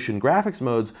high-resolution graphics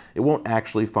modes, it won't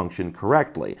actually function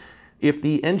correctly. If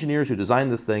the engineers who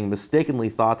designed this thing mistakenly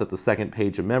thought that the second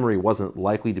page of memory wasn't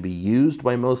likely to be used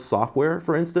by most software,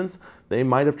 for instance, they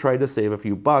might have tried to save a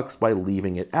few bucks by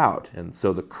leaving it out. And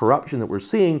so the corruption that we're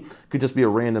seeing could just be a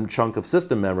random chunk of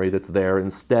system memory that's there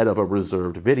instead of a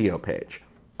reserved video page.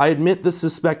 I admit this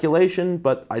is speculation,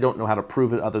 but I don't know how to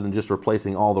prove it other than just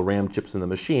replacing all the RAM chips in the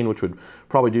machine, which would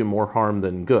probably do more harm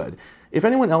than good. If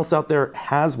anyone else out there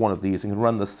has one of these and can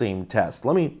run the same test,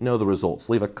 let me know the results.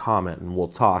 Leave a comment and we'll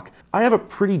talk. I have a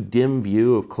pretty dim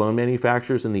view of clone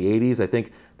manufacturers in the 80s. I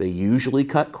think they usually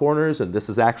cut corners, and this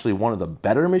is actually one of the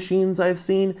better machines I've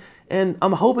seen. And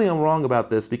I'm hoping I'm wrong about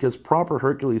this because proper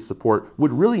Hercules support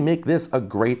would really make this a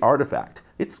great artifact.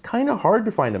 It's kind of hard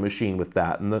to find a machine with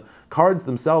that, and the cards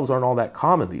themselves aren't all that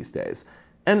common these days.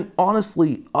 And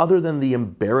honestly, other than the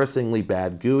embarrassingly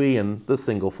bad GUI and the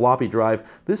single floppy drive,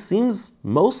 this seems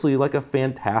mostly like a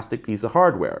fantastic piece of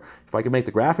hardware. If I could make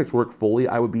the graphics work fully,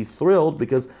 I would be thrilled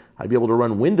because I'd be able to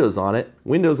run Windows on it.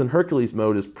 Windows in Hercules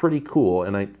mode is pretty cool,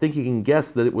 and I think you can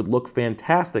guess that it would look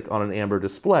fantastic on an amber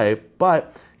display,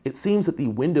 but it seems that the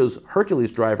Windows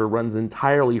Hercules driver runs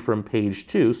entirely from page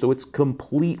 2, so it's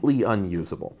completely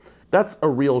unusable. That's a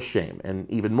real shame, and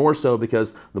even more so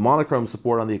because the monochrome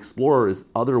support on the Explorer is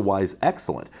otherwise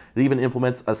excellent. It even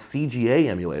implements a CGA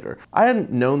emulator. I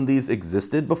hadn't known these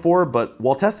existed before, but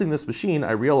while testing this machine,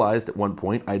 I realized at one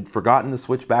point I'd forgotten to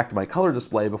switch back to my color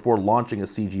display before launching a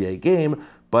CGA game,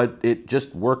 but it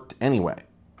just worked anyway.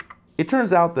 It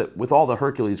turns out that with all the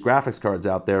Hercules graphics cards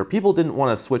out there, people didn't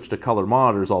want to switch to color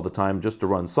monitors all the time just to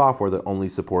run software that only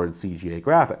supported CGA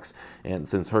graphics. And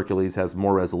since Hercules has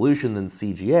more resolution than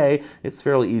CGA, it's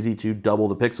fairly easy to double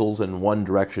the pixels in one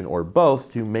direction or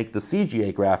both to make the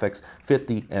CGA graphics fit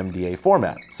the MDA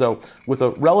format. So with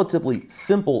a relatively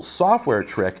simple software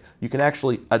trick, you can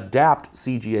actually adapt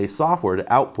CGA software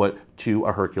to output to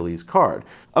a Hercules card.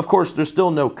 Of course, there's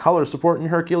still no color support in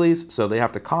Hercules, so they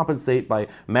have to compensate by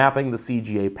mapping the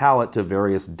CGA palette to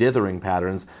various dithering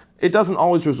patterns. It doesn't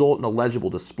always result in a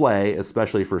legible display,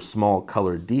 especially for small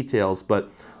colored details, but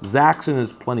Zaxxon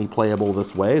is plenty playable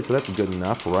this way, so that's good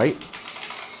enough, right?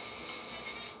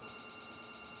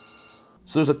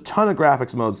 So there's a ton of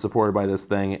graphics modes supported by this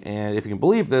thing, and if you can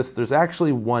believe this, there's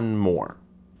actually one more.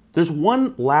 There's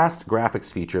one last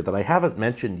graphics feature that I haven't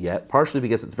mentioned yet, partially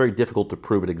because it's very difficult to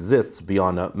prove it exists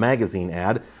beyond a magazine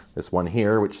ad, this one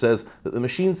here, which says that the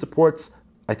machine supports,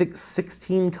 I think,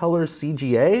 16 color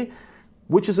CGA,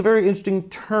 which is a very interesting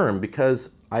term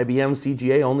because IBM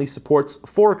CGA only supports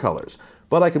 4 colors.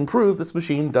 But I can prove this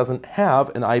machine doesn't have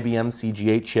an IBM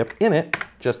CGA chip in it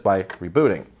just by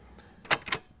rebooting.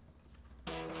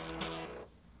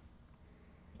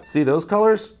 See those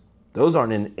colors? Those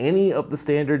aren't in any of the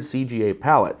standard CGA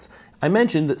palettes. I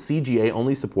mentioned that CGA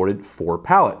only supported 4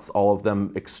 palettes, all of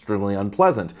them extremely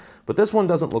unpleasant. But this one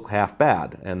doesn't look half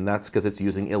bad, and that's because it's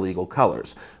using illegal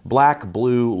colors. Black,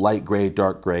 blue, light gray,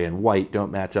 dark gray, and white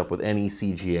don't match up with any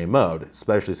CGA mode,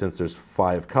 especially since there's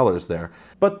 5 colors there.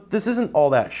 But this isn't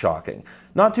all that shocking.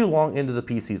 Not too long into the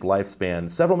PC's lifespan,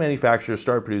 several manufacturers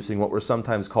started producing what were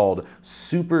sometimes called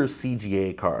super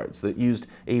CGA cards that used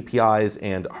APIs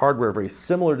and hardware very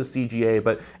similar to CGA,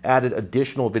 but added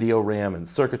additional video RAM and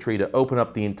circuitry to open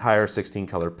up the entire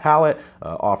 16-color palette,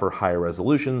 offer higher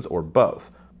resolutions, or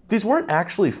both. These weren't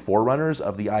actually forerunners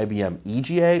of the IBM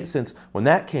EGA, since when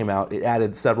that came out, it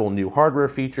added several new hardware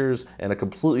features and a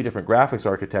completely different graphics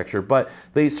architecture, but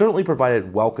they certainly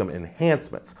provided welcome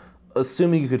enhancements,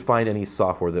 assuming you could find any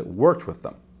software that worked with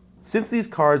them. Since these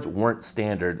cards weren't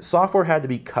standard, software had to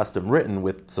be custom written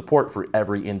with support for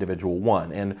every individual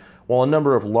one, and while a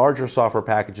number of larger software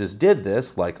packages did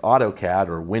this, like AutoCAD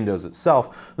or Windows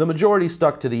itself, the majority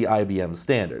stuck to the IBM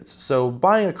standards. So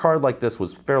buying a card like this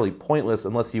was fairly pointless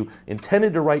unless you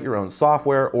intended to write your own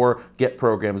software or get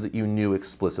programs that you knew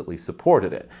explicitly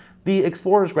supported it. The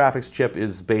Explorer's graphics chip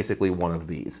is basically one of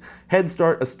these.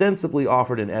 Headstart ostensibly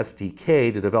offered an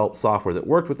SDK to develop software that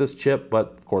worked with this chip, but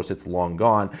of course it's long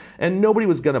gone, and nobody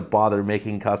was going to bother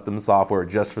making custom software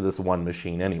just for this one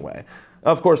machine anyway.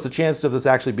 Of course, the chances of this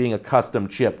actually being a custom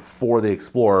chip for the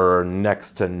Explorer are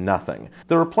next to nothing.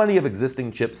 There were plenty of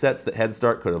existing chipsets that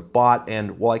Headstart could have bought,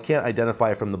 and while I can't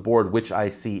identify from the board which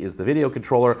IC is the video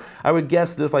controller, I would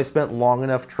guess that if I spent long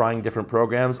enough trying different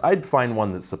programs, I'd find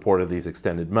one that supported these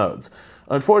extended modes.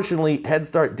 Unfortunately,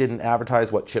 Headstart didn't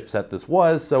advertise what chipset this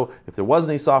was, so if there was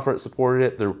any software that supported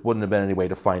it, there wouldn't have been any way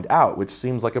to find out, which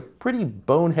seems like a pretty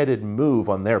boneheaded move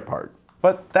on their part.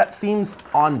 But that seems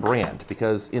on brand,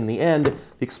 because in the end, the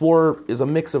Explorer is a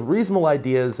mix of reasonable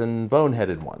ideas and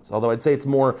boneheaded ones, although I'd say it's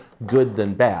more good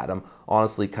than bad. I'm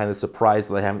honestly kind of surprised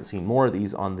that I haven't seen more of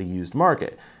these on the used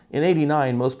market. In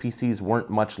 '89, most PCs weren't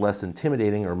much less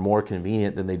intimidating or more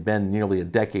convenient than they'd been nearly a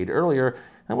decade earlier.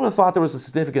 I would have thought there was a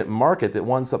significant market that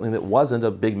wanted something that wasn't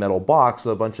a big metal box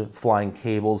with a bunch of flying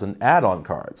cables and add-on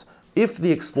cards. If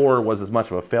the Explorer was as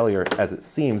much of a failure as it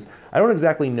seems, I don't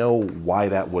exactly know why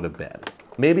that would have been.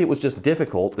 Maybe it was just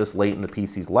difficult this late in the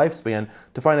PC's lifespan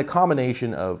to find a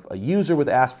combination of a user with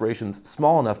aspirations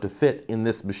small enough to fit in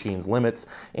this machine's limits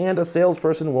and a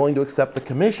salesperson willing to accept the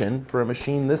commission for a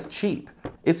machine this cheap.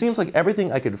 It seems like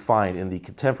everything I could find in the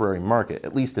contemporary market,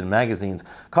 at least in magazines,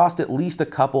 cost at least a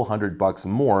couple $100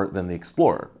 more than the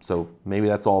Explorer, so maybe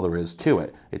that's all there is to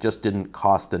it. It just didn't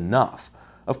cost enough.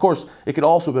 Of course, it could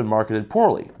also have been marketed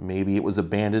poorly. Maybe it was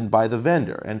abandoned by the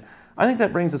vendor. And I think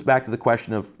that brings us back to the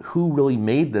question of who really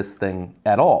made this thing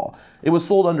at all. It was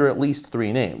sold under at least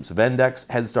 3 names, Vendex,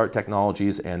 Headstart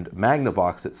Technologies, and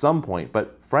Magnavox at some point,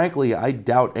 but frankly, I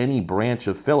doubt any branch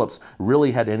of Philips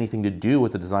really had anything to do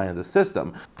with the design of the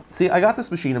system. See, I got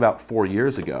this machine about 4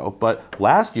 years ago, but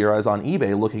last year I was on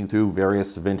eBay looking through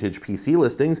various vintage PC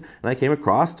listings, and I came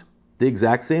across the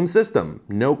exact same system.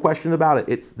 No question about it.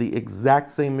 It's the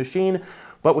exact same machine,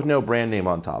 but with no brand name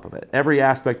on top of it. Every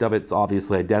aspect of it's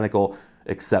obviously identical,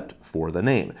 except for the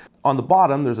name. On the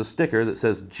bottom, there's a sticker that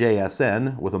says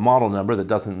JSN with a model number that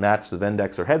doesn't match the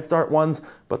Vendex or Headstart ones,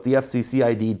 but the FCC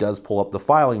ID does pull up the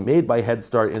filing made by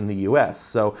Headstart in the US.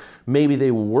 So maybe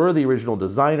they were the original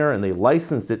designer and they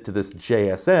licensed it to this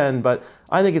JSN, but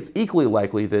I think it's equally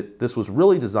likely that this was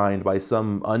really designed by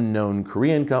some unknown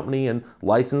Korean company and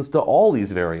licensed to all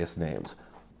these various names.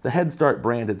 The Headstart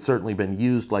brand had certainly been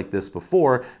used like this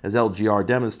before, as LGR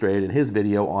demonstrated in his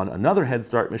video on another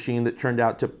Headstart machine that turned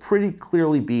out to pretty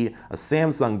clearly be a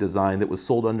Samsung design that was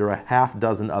sold under a half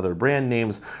dozen other brand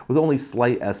names with only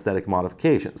slight aesthetic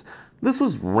modifications. This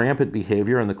was rampant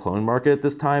behavior in the clone market at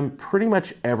this time. Pretty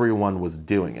much everyone was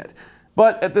doing it.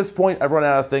 But at this point, I've run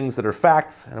out of things that are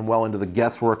facts, and I'm well into the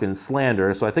guesswork and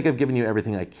slander, so I think I've given you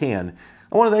everything I can.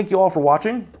 I want to thank you all for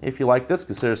watching. If you like this,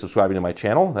 consider subscribing to my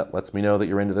channel. That lets me know that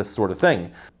you're into this sort of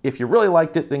thing. If you really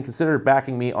liked it, then consider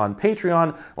backing me on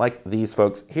Patreon, like these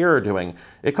folks here are doing.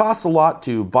 It costs a lot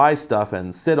to buy stuff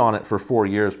and sit on it for 4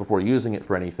 years before using it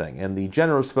for anything, and the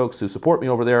generous folks who support me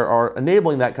over there are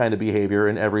enabling that kind of behavior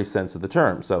in every sense of the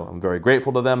term, so I'm very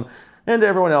grateful to them. And to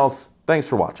everyone else, thanks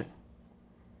for watching.